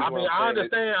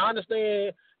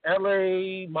understand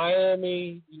LA,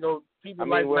 Miami, people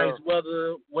like nice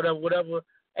weather, whatever.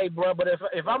 Hey, bro, but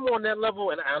if I'm on that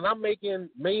level and I'm making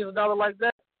millions of dollars like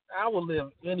that, I would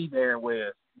live any damn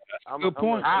where. Good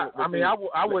point. I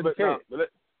wouldn't care. But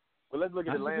let's look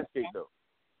at the landscape, though.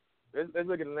 Let's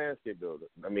look at the landscape, though.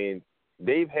 I mean,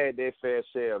 they've had their fair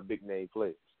share of big-name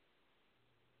players,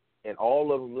 and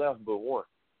all of them left but one.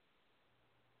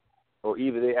 Or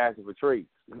either they asking for trades,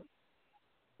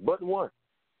 but one.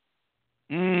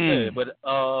 Yeah, but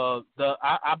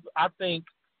I think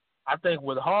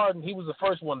with Harden, he was the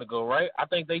first one to go, right? I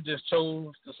think they just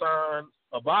chose to sign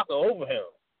Ibaka over him.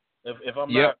 If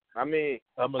I'm not,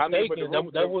 mistaken,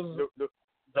 that was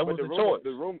the choice.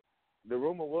 The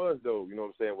rumor was, though, you know what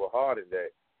I'm saying, with Harden,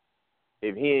 that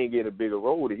if he ain't get a bigger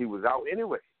role, that he was out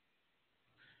anyway.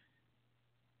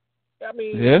 I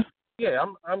mean,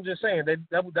 I'm just saying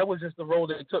that was just the role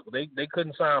they took. They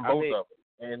couldn't sign both of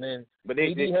them, and then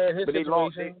he had his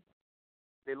situation.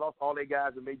 They lost all their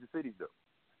guys in major cities, though.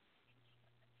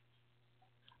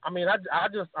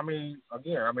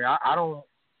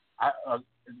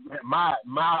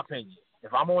 My opinion,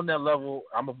 if I'm on that level,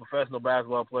 I'm a professional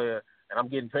basketball player, and I'm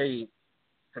getting paid.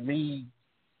 To me,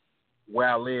 where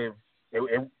I live,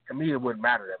 to me it wouldn't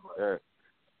matter that much.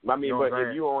 I mean, but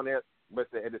if you're on that, but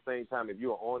at the same time, if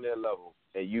you're on that level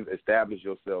and you've established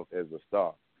yourself as a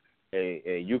star,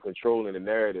 and you're controlling the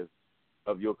narrative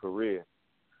of your career,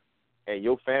 and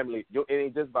your family, it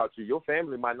ain't just about you. Your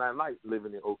family might not like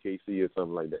living in OKC or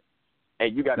something like that,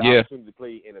 and you got the opportunity to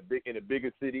play in a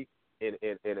bigger city in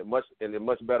a much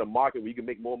better market where you can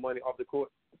make more money off the court,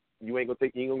 you ain't gonna go.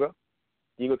 You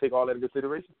ain't gonna take all that into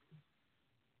consideration.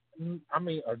 I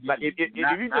mean, like if you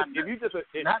just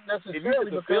not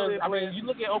necessarily because I mean, you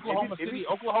look at Oklahoma City.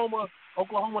 Oklahoma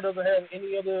doesn't have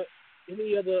any other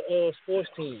sports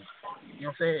teams. You know what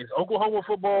I'm saying? It's Oklahoma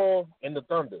football and the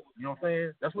Thunder. You know what I'm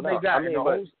saying? That's what they got in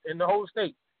the whole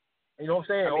state. You know what I'm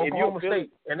saying? Oklahoma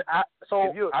State. And I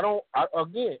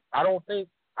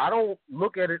don't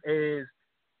look at it as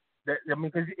that. I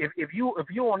mean, because if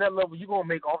you're on that level, you're gonna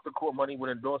make off the court money with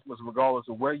endorsements regardless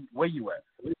of where you at.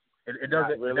 It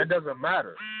doesn't. Really. That doesn't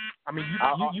matter. I mean,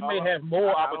 you may have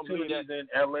more opportunities in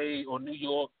L.A. or New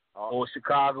York or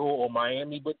Chicago or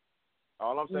Miami, but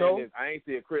all I'm saying is I ain't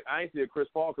see a Chris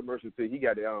Paul commercial till he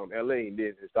got to L.A. and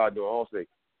then start doing Allstate,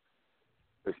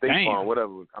 the State Farm,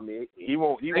 whatever. I mean, he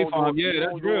won't do. I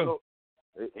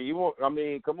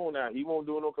mean, come on now. He won't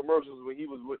do no commercials when he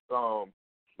was with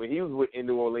in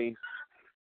New Orleans.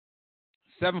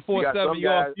 747, you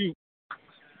off mute.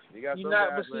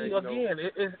 But see, again,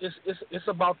 it's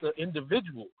about the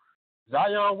individual.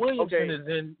 Zion Williamson is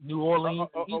in New Orleans.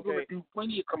 He's going to do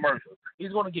plenty of commercials.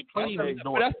 He's going to get plenty of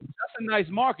endorsements. That's a nice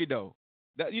market, though.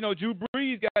 That Drew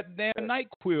Brees got damn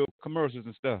NyQuil commercials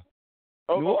and stuff.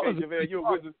 Okay, JaVale,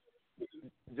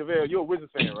 you're a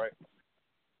Wizards fan, right?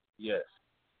 Yes.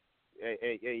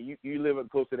 Hey, you live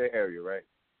close to that area, right?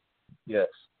 Yes.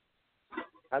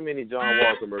 How many John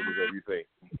Wall commercials have you seen?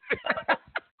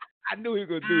 I knew he was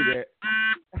gonna do that.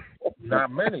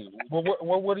 Not many. Well,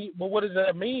 what does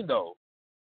that mean, though?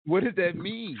 What does that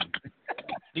mean?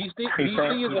 DC is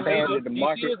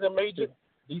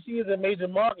a major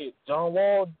market. John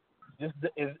Wall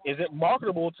isn't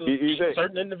marketable to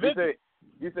certain individuals.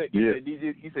 You said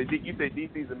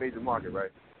DC is a major market,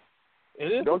 right?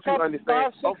 It is. Don't you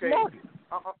understand? Okay,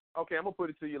 I'm gonna put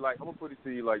it to you like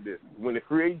this. When the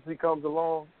free agency comes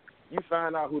along, you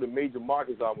find out who the major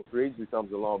markets are when free agency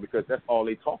comes along because that's all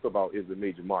they talk about is the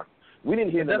major market. We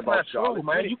didn't hear nothing about Charlotte. That's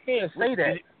not true, man. You can't say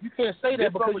that. You can't say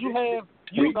that because you have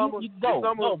no,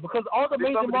 because all the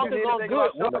major markets are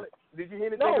good. Did you hear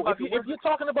anything about if you're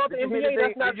talking about the NBA,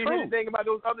 that's not true. Did you hear anything about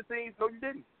those other teams? No, you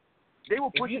didn't. They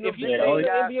were pushing if you say the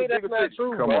NBA, that's not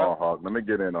true. Come on, Hawk. Let me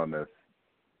get in on this.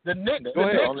 The Knicks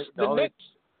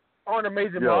aren't a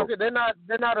major market. They're not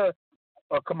a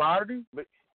commodity.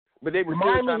 But they were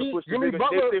still trying to push the bigger.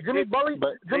 Jimmy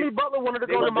Butler wanted to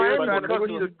go to Miami because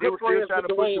they were still trying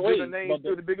to push the bigger names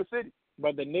to the bigger city.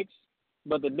 But the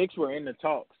Knicks were in the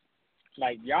talks.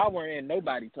 Like y'all weren't in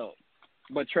nobody talks.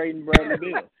 But trading Bradley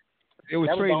Beal. It was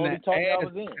trading the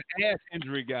ass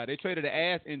injury guy. They traded the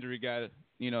ass injury guy.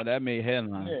 That made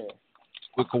headlines. Yeah.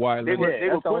 With Kawhi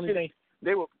Leonard.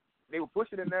 They were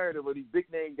pushing the narrative of these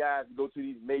big name guys to go to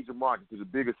these major markets, to the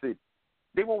bigger cities.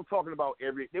 They won't talk about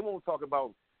everything.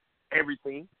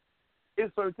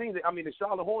 It's certain things. The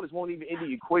Charlotte Hornets won't even in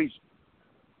the equation.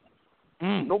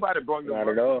 Nobody brought them up.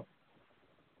 Not at all.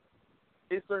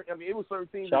 It was certain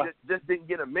teams that just didn't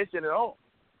get a mention at all.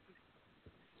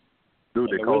 Dude,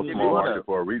 they call it small market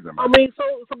for a reason, man. But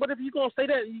if you're gonna say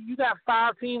that, you got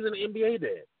 5 teams in the NBA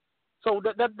there. So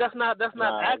that's not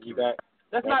accurate.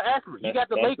 That's not accurate. You got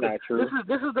the Lakers.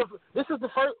 This is the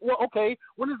first. Well, okay.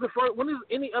 When is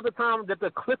any other time that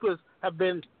the Clippers have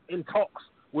been in talks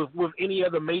with any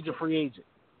other major free agent?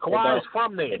 Kawhi is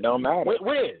from there. It don't matter.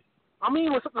 Where?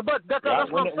 But that's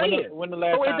what I'm saying. When the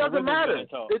last so time it doesn't matter.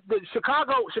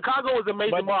 Chicago is a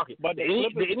major market. But did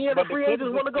any other free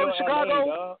agents want to go to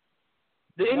Chicago?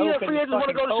 Did any other free agents want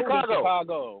to go to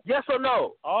Chicago? Yes or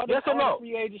no? All the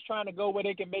free agents trying to go where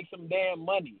they can make some damn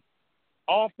money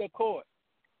off the court.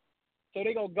 So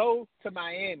they gonna go to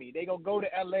Miami. They gonna go to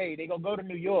L.A. They gonna go to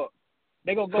New York.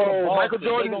 They gonna go to Boston.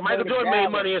 Michael Jordan made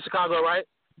money in Chicago, right?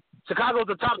 Chicago's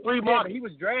the top 3 market. He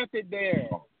was drafted there.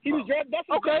 He was drafted. That's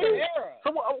okay. Era.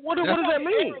 So what does that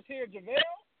mean? Here,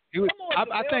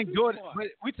 I think Jordan.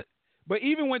 But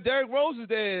even when Derrick Rose was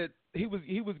there, he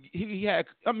had.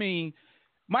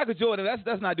 Michael Jordan.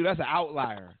 That's not that's an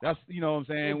outlier. That's what I'm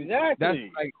saying. Exactly. That's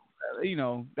like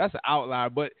that's an outlier.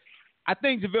 But I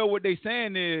think JaVale, what they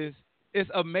saying is it's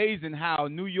amazing how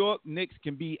New York Knicks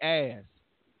can be ass,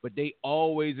 but they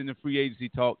always in the free agency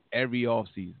talk every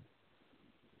offseason.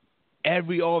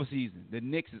 Every offseason, the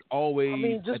Knicks is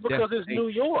always. Just because it's New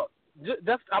York. You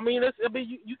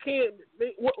can't.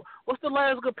 What's the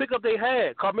last good pickup they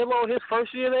had? Carmelo his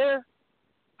first year there.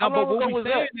 No, but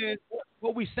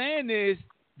what we saying is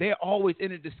they're always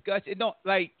in a discussion. It don't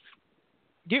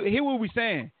hear what we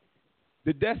saying.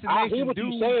 The destination. I hear what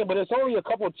you're saying, but it's only a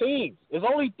couple of teams. It's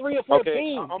only 3 or 4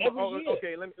 teams.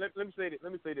 Okay, let me say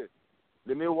this.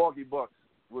 The Milwaukee Bucks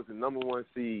was the number 1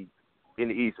 seed in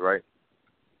the East, right?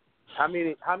 How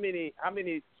many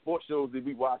sports shows did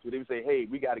we watch where they would say, hey,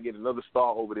 we got to get another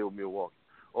star over there with Milwaukee?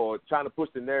 Or trying to push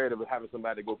the narrative of having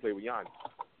somebody go play with Giannis?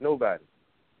 Nobody.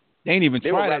 They ain't even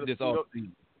tried that this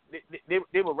offseason.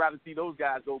 They would rather see those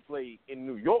guys go play in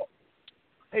New York.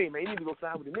 Hey, man, you need to go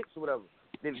sign with the Knicks or whatever.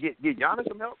 Then get Giannis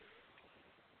some help.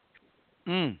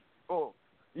 Or,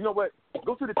 you know what?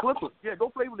 Go to the Clippers. Yeah, go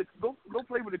play with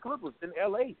the Clippers in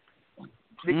L.A.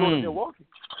 They go to Milwaukee.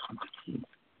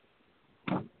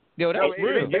 Yo, that's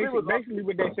real. Basically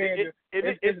what they saying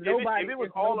is nobody. If it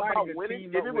was all about winning,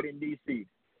 in DC.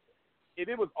 If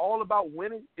it was all about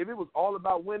winning,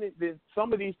 then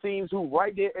some of these teams who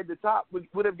right there at the top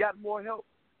would have gotten more help,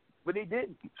 but they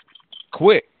didn't.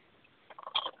 Quick.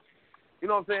 You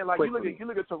know what I'm saying? Like you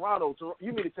look at Toronto.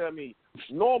 You mean to tell me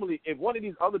normally if one of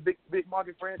these other big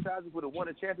market franchises would have won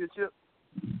a championship,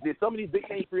 then some of these big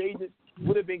name free agents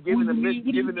would have been given them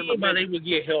a they would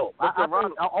get help. But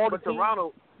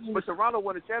Toronto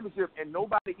won a championship and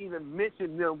nobody even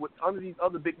mentioned them with under these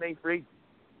other big name free agents.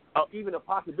 Even a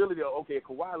possibility of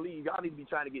Kawhi Lee, y'all need to be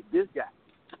trying to get this guy,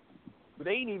 but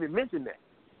they ain't even mentioned that.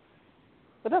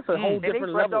 But that's a whole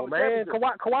different level, man.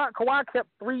 Kawhi kept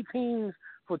 3 teams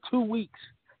for 2 weeks.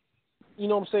 You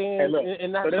know what I'm saying? Hey, look,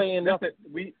 and not saying nothing.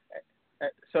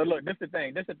 So look, this is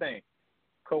the thing.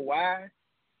 Kawhi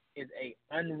is a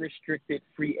unrestricted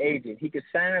free agent. He could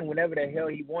sign whenever the hell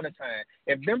he want to sign.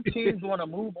 If them teams want to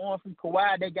move on from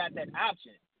Kawhi, they got that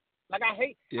option. Like I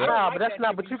hate. Yeah. Nah, but that's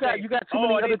not. But you got too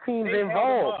many other teams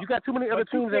involved. You got too many other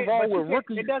teams involved with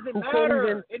rookies who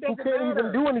can't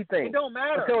even do anything. It don't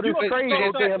matter. Until this trade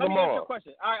goes down tomorrow. Let me ask you a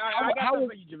question. I got something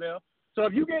for you, JaVale. So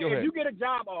if you get a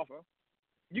job offer,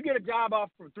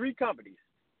 from 3 companies.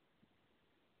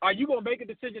 Are you gonna make a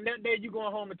decision that day? You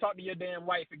going home and talk to your damn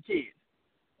wife and kids?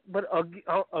 But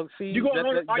see,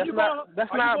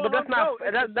 that's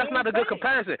not a good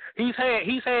comparison. He's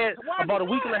had about a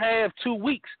week and a half, 2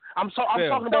 weeks. I'm talking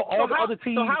about all the other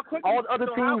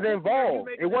teams involved.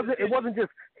 It wasn't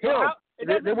just him.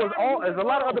 There's a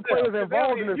lot of other players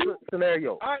involved in this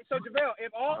scenario. All right, so JaVale,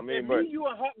 if me,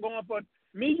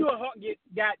 you and Hawk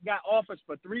got offers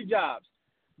for 3 jobs,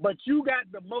 but you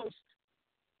got the most,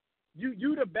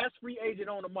 you the best free agent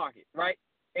on the market, right?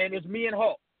 And it's me and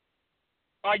Hawk.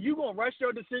 Are you gonna rush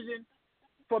your decision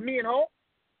for me and Hawk?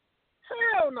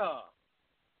 Hell no.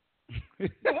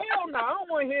 Hell no. I don't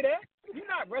want to hear that. You're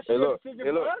not rushing your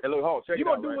decision for us. Hey, look, Hawk, check it out.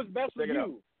 You're gonna do what's best for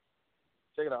you.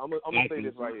 Check it out. I'm gonna say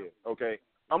this right here, okay?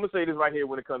 I'm gonna say this right here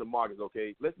when it comes to markets,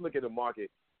 okay? Let's look at a market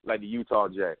like the Utah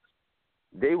Jazz.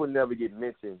 They will never get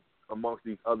mentioned amongst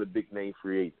these other big name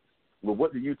free agents. But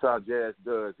what the Utah Jazz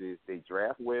does is they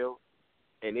draft well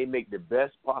and they make the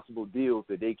best possible deals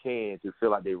that they can to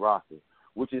fill out their roster,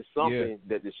 which is something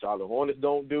that the Charlotte Hornets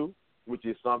don't do, which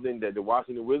is something that the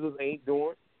Washington Wizards ain't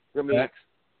doing. I mean,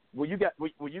 when you got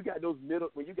those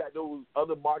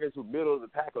other markets who middle of the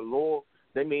pack or lower,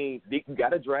 that means you got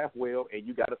to draft well and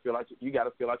you got to fill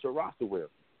out your roster well.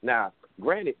 Now,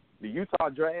 granted, the Utah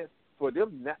Jazz, for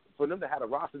them to have a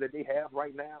roster that they have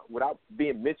right now without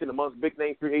being mentioned amongst big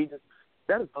name free agents,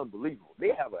 that is unbelievable. They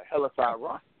have a hell of a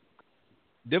roster.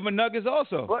 Denver Nuggets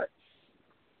also.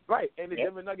 And the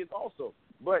Denver Nuggets also.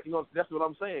 But, that's what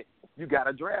I'm saying. You got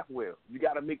to draft well. You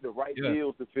got to make the right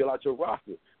deals to fill out your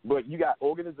roster. But you got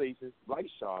organizations like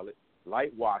Charlotte,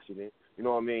 like Washington, you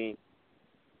know what I mean?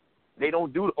 They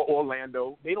don't do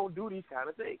Orlando. They don't do these kind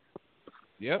of things.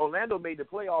 Yep. Orlando made the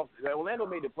playoffs,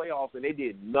 and they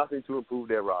did nothing to improve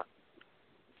their roster.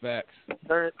 Facts.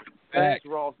 Terrence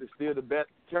Ross is still the best.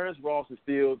 Terrence Ross is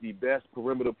still the best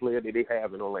perimeter player that they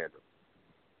have in Orlando.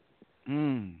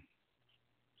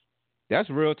 That's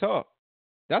real talk.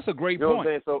 That's a great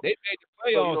point. So, they made the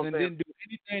playoffs and didn't do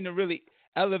anything to really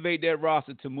elevate their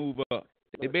roster to move up.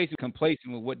 They're basically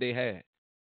complacent with what they had.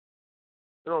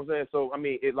 You know what I'm saying? So, I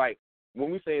mean, it's like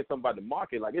when we saying something about the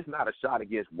market, like it's not a shot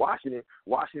against Washington.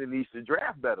 Washington needs to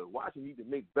draft better. Washington needs to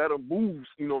make better moves.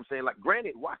 You know what I'm saying? Like,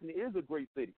 granted, Washington is a great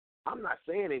city. I'm not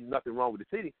saying there's nothing wrong with the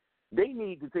city. They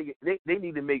need to take it. They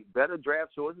need to make better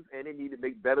draft choices, and they need to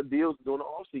make better deals during the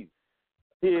offseason.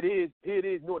 Here it is.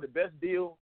 You know the best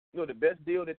deal.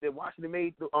 That Washington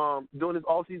made during this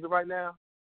offseason right now.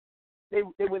 They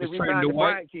went and re-signed the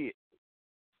Bryant kid.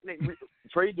 They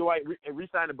trade Dwight and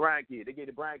re-signed the Bryant kid. They gave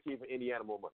the Bryant kid for Indiana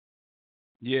more money.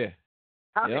 Yeah.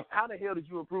 How the hell did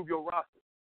you improve your roster?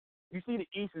 You see the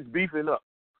East is beefing up.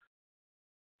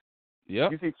 Yeah.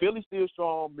 You see Philly still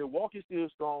strong, Milwaukee still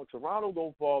strong, Toronto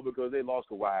gonna fall because they lost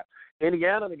Kawhi.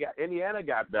 Indiana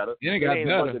got better. They ain't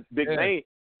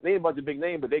a bunch of big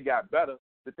names, but they got better.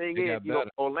 The thing is,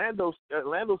 Orlando's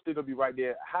still gonna be right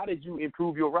there. How did you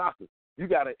improve your roster? You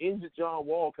got an injured John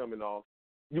Wall coming off.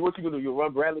 What you gonna do? You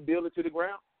run Bradley Beal into the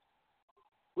ground?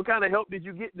 What kind of help did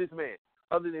you get this man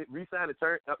other than re-signing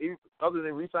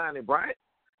Bryant?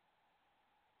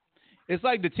 It's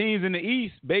like the teams in the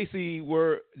East basically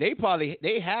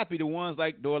they happy, the ones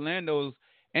like the Orlando's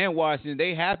and Washington,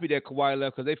 they happy that Kawhi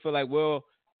left because they feel like, well,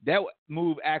 that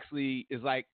move actually is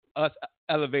like us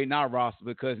elevating our roster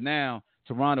because now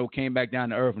Toronto came back down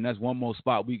to earth and that's one more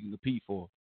spot we can compete for.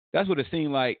 That's what it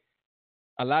seemed like.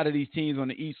 A lot of these teams on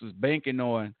the East was banking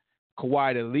on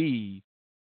Kawhi to leave,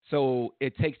 so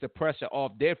it takes the pressure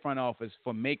off their front office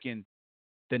for making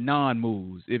the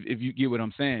non-moves, if you get what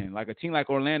I'm saying. Like a team like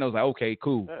Orlando's like, okay,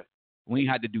 cool. We ain't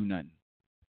had to do nothing.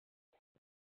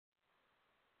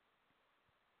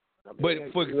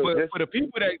 But for the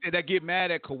people that get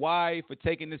mad at Kawhi for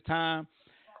taking this time,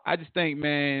 I just think,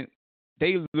 man,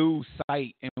 they lose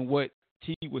sight in what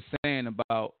T was saying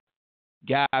about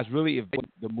guys really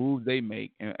evaluating the moves they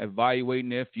make and evaluating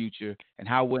their future and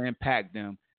how it will impact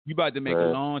them. You about to make a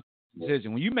long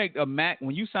decision. When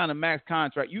you sign a max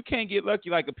contract, you can't get lucky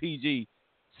like a PG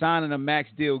signing a max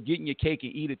deal, getting your cake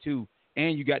and eat it too,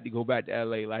 and you got to go back to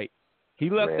LA. Like he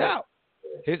lucked out.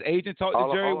 His agent talked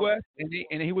to Jerry West,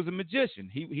 and he was a magician.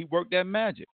 He worked that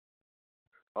magic.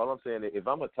 All I'm saying is, if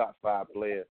I'm a top 5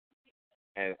 player,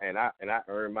 and I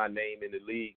earn my name in the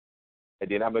league, and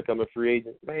then I become a free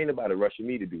agent, man, ain't nobody rushing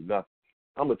me to do nothing.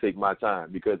 I'm gonna take my time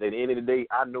because at the end of the day,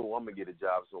 I know I'm gonna get a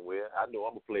job somewhere. I know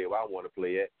I'm gonna play where I want to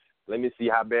play at. Let me see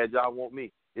how bad y'all want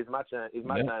me. It's my time. It's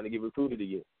my time to get recruited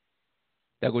again.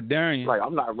 That go Darian. Like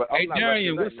I'm not. Hey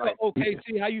Darian, what's up,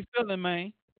 OKC? How you feeling,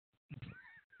 man?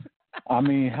 I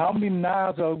mean, how many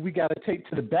knives are we got to take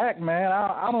to the back, man?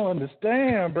 I don't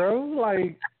understand, bro.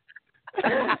 Like,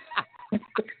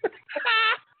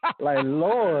 like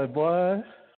Lord, boy.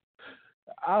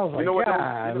 I was like, you know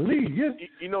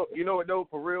what though,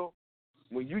 for real?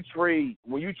 When you trade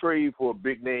for a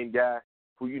big name guy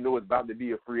who you know is about to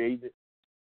be a free agent,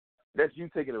 that's you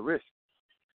taking a risk.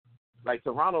 Like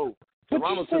Toronto took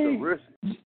a risk.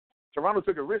 Toronto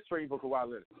took a risk trading for Kawhi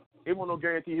Leonard. It wasn't no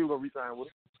guarantee he was gonna re-sign with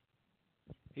him.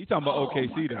 He talking about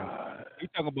OKC though. He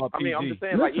talking about PG. I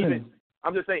mean,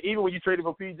 I'm just saying, even when you traded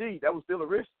for PG, that was still a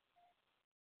risk.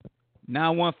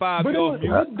 915.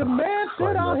 But the man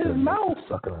said out his mouth.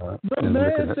 The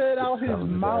man said out his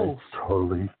mouth.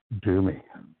 Totally do me.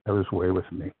 That was way with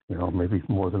me. You know, maybe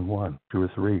more than 1, 2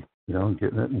 or 3. You know,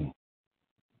 getting at me.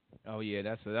 Oh yeah,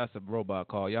 that's a robot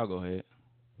call. Y'all go ahead.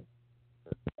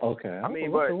 Okay. I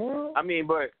mean, but you know what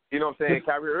I'm saying?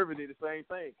 Kyrie Irving did the same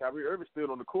thing. Kyrie Irving stood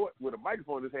on the court with a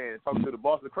microphone in his hand, talking to the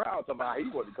Boston crowd, talking about how he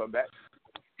wanted to come back.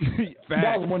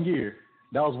 That was 1 year.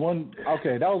 That was 1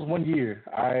 year.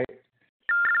 All right.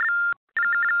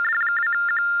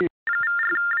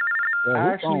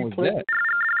 I actually played.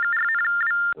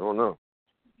 I don't know.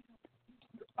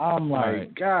 I'm like,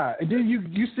 right. God. And then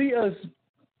you see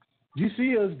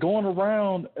us going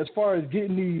around as far as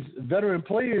getting these veteran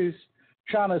players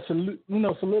trying to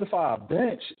solidify our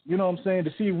bench, you know what I'm saying,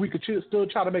 to see if we could still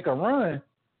try to make a run.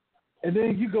 And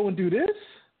then you go and do this?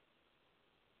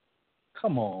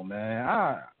 Come on, man.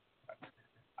 I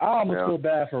almost feel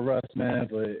bad for Russ, man,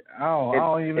 but I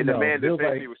don't even know. And the man that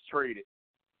like, he was traded.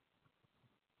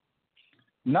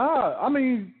 Nah, I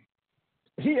mean,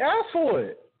 he asked for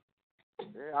it.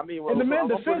 Yeah, I mean, and the man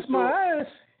defends my ass.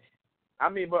 I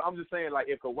mean, but I'm just saying, like,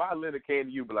 if Kawhi Leonard came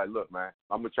to you, be like, look, man,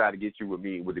 I'm gonna try to get you with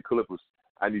me with the Clippers.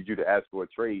 I need you to ask for a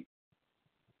trade.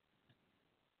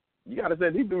 You gotta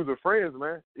say these dudes are friends,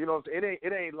 man. You know,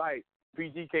 it ain't like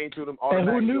PG came to them all the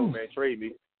time. Who knew? Man, trade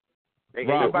me.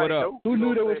 Rob, what up? Who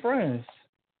knew they were friends?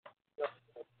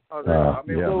 I've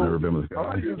never been with this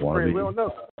guy. We don't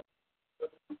know.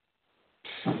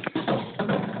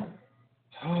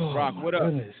 Rock, what up?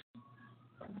 Goodness.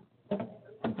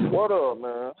 What up,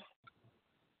 man?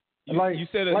 You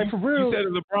said for real. You said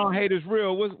LeBron hate is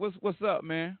real. What's up,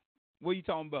 man? What are you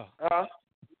talking about?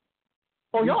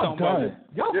 Oh, y'all done.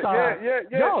 Y'all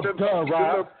done,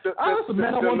 Rob. That's the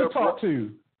man I want to talk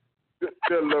to. The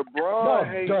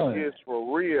LeBron hate is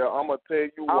for real. I'm gonna tell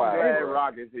you why. I'm glad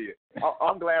Rock is here.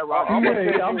 I'm glad Rock. I'm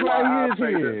glad he is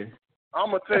here.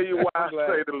 I'm gonna tell you why I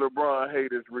say the LeBron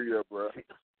hate is real, bro.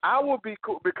 I would be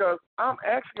cool because I'm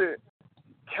actually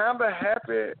kind of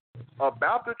happy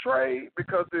about the trade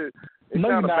because it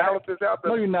kind of balances out the.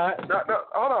 No, you're not. No,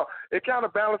 hold on. It kind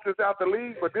of balances out the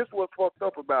league, but this was fucked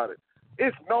up about it.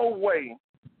 It's no way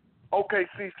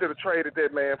OKC should have traded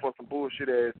that man for some bullshit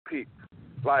ass picks.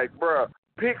 Like, bro,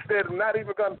 picks that are not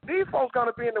even going to – these folks going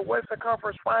to be in the Western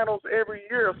Conference Finals every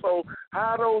year, so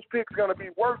how are those picks going to be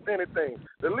worth anything?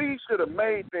 The league should have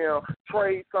made them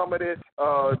trade some of this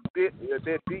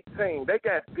that deep team. They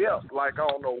got depth like I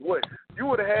don't know what. You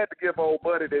would have had to give old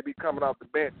buddy that be coming off the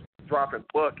bench dropping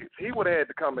buckets. He would have had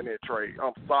to come in that trade.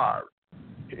 I'm sorry.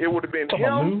 It would have been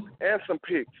him and some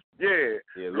picks. Yeah,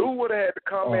 Lou would have had to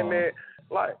come in there.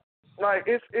 Like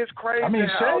it's crazy. I mean,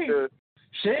 how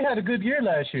Shea had a good year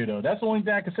last year, though. That's the only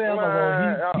thing I can say.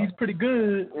 He's pretty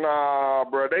good. Nah,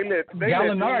 bro. They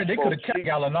Gallinari. They could have kept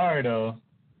Gallinari, though.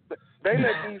 They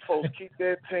let these folks keep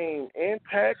that team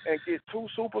intact and get two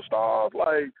superstars,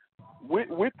 like,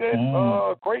 with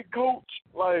that great coach.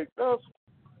 Like, that's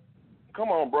come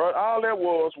on, bro. All that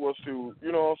was to,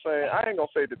 you know what I'm saying? I ain't going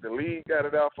to say that the league got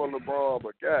it out for LeBron,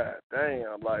 but god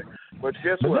damn. Like, but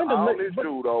guess what? All this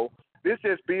do, though, this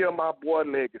just build my boy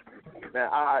legacy. Now,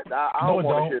 I don't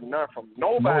want to hear nothing from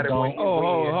nobody when he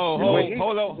wins.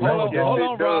 Hold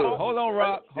on,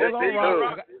 Rock.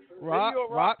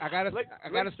 I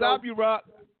gotta stop you, Rock.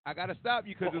 I gotta stop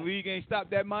you because the league ain't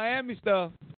stopped that Miami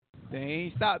stuff. They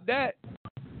ain't stopped that.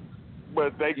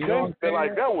 But they couldn't.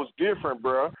 Like, that was different,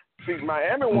 bro. See,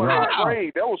 Miami won a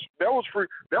trade. That was free.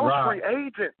 That was free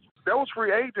agents. That was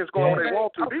free agents going where they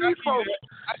want to. These folks.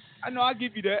 I know. I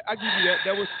give you that.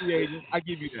 That was free agents. I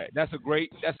give you that. That's a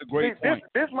great point.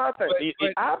 This my thing.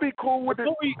 I'd be cool with the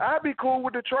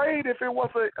trade if it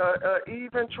was a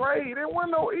even trade. It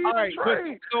wasn't no even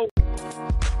trade.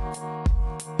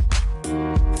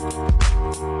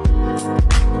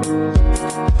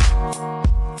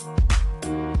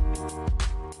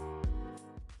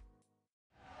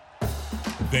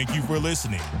 Thank you for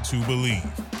listening to Believe.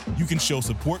 You can show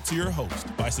support to your host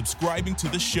by subscribing to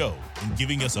the show and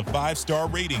giving us a 5-star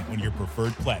rating on your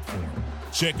preferred platform.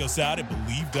 Check us out at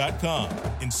Believe.com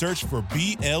and search for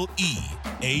BLEAV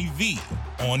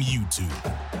on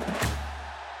YouTube.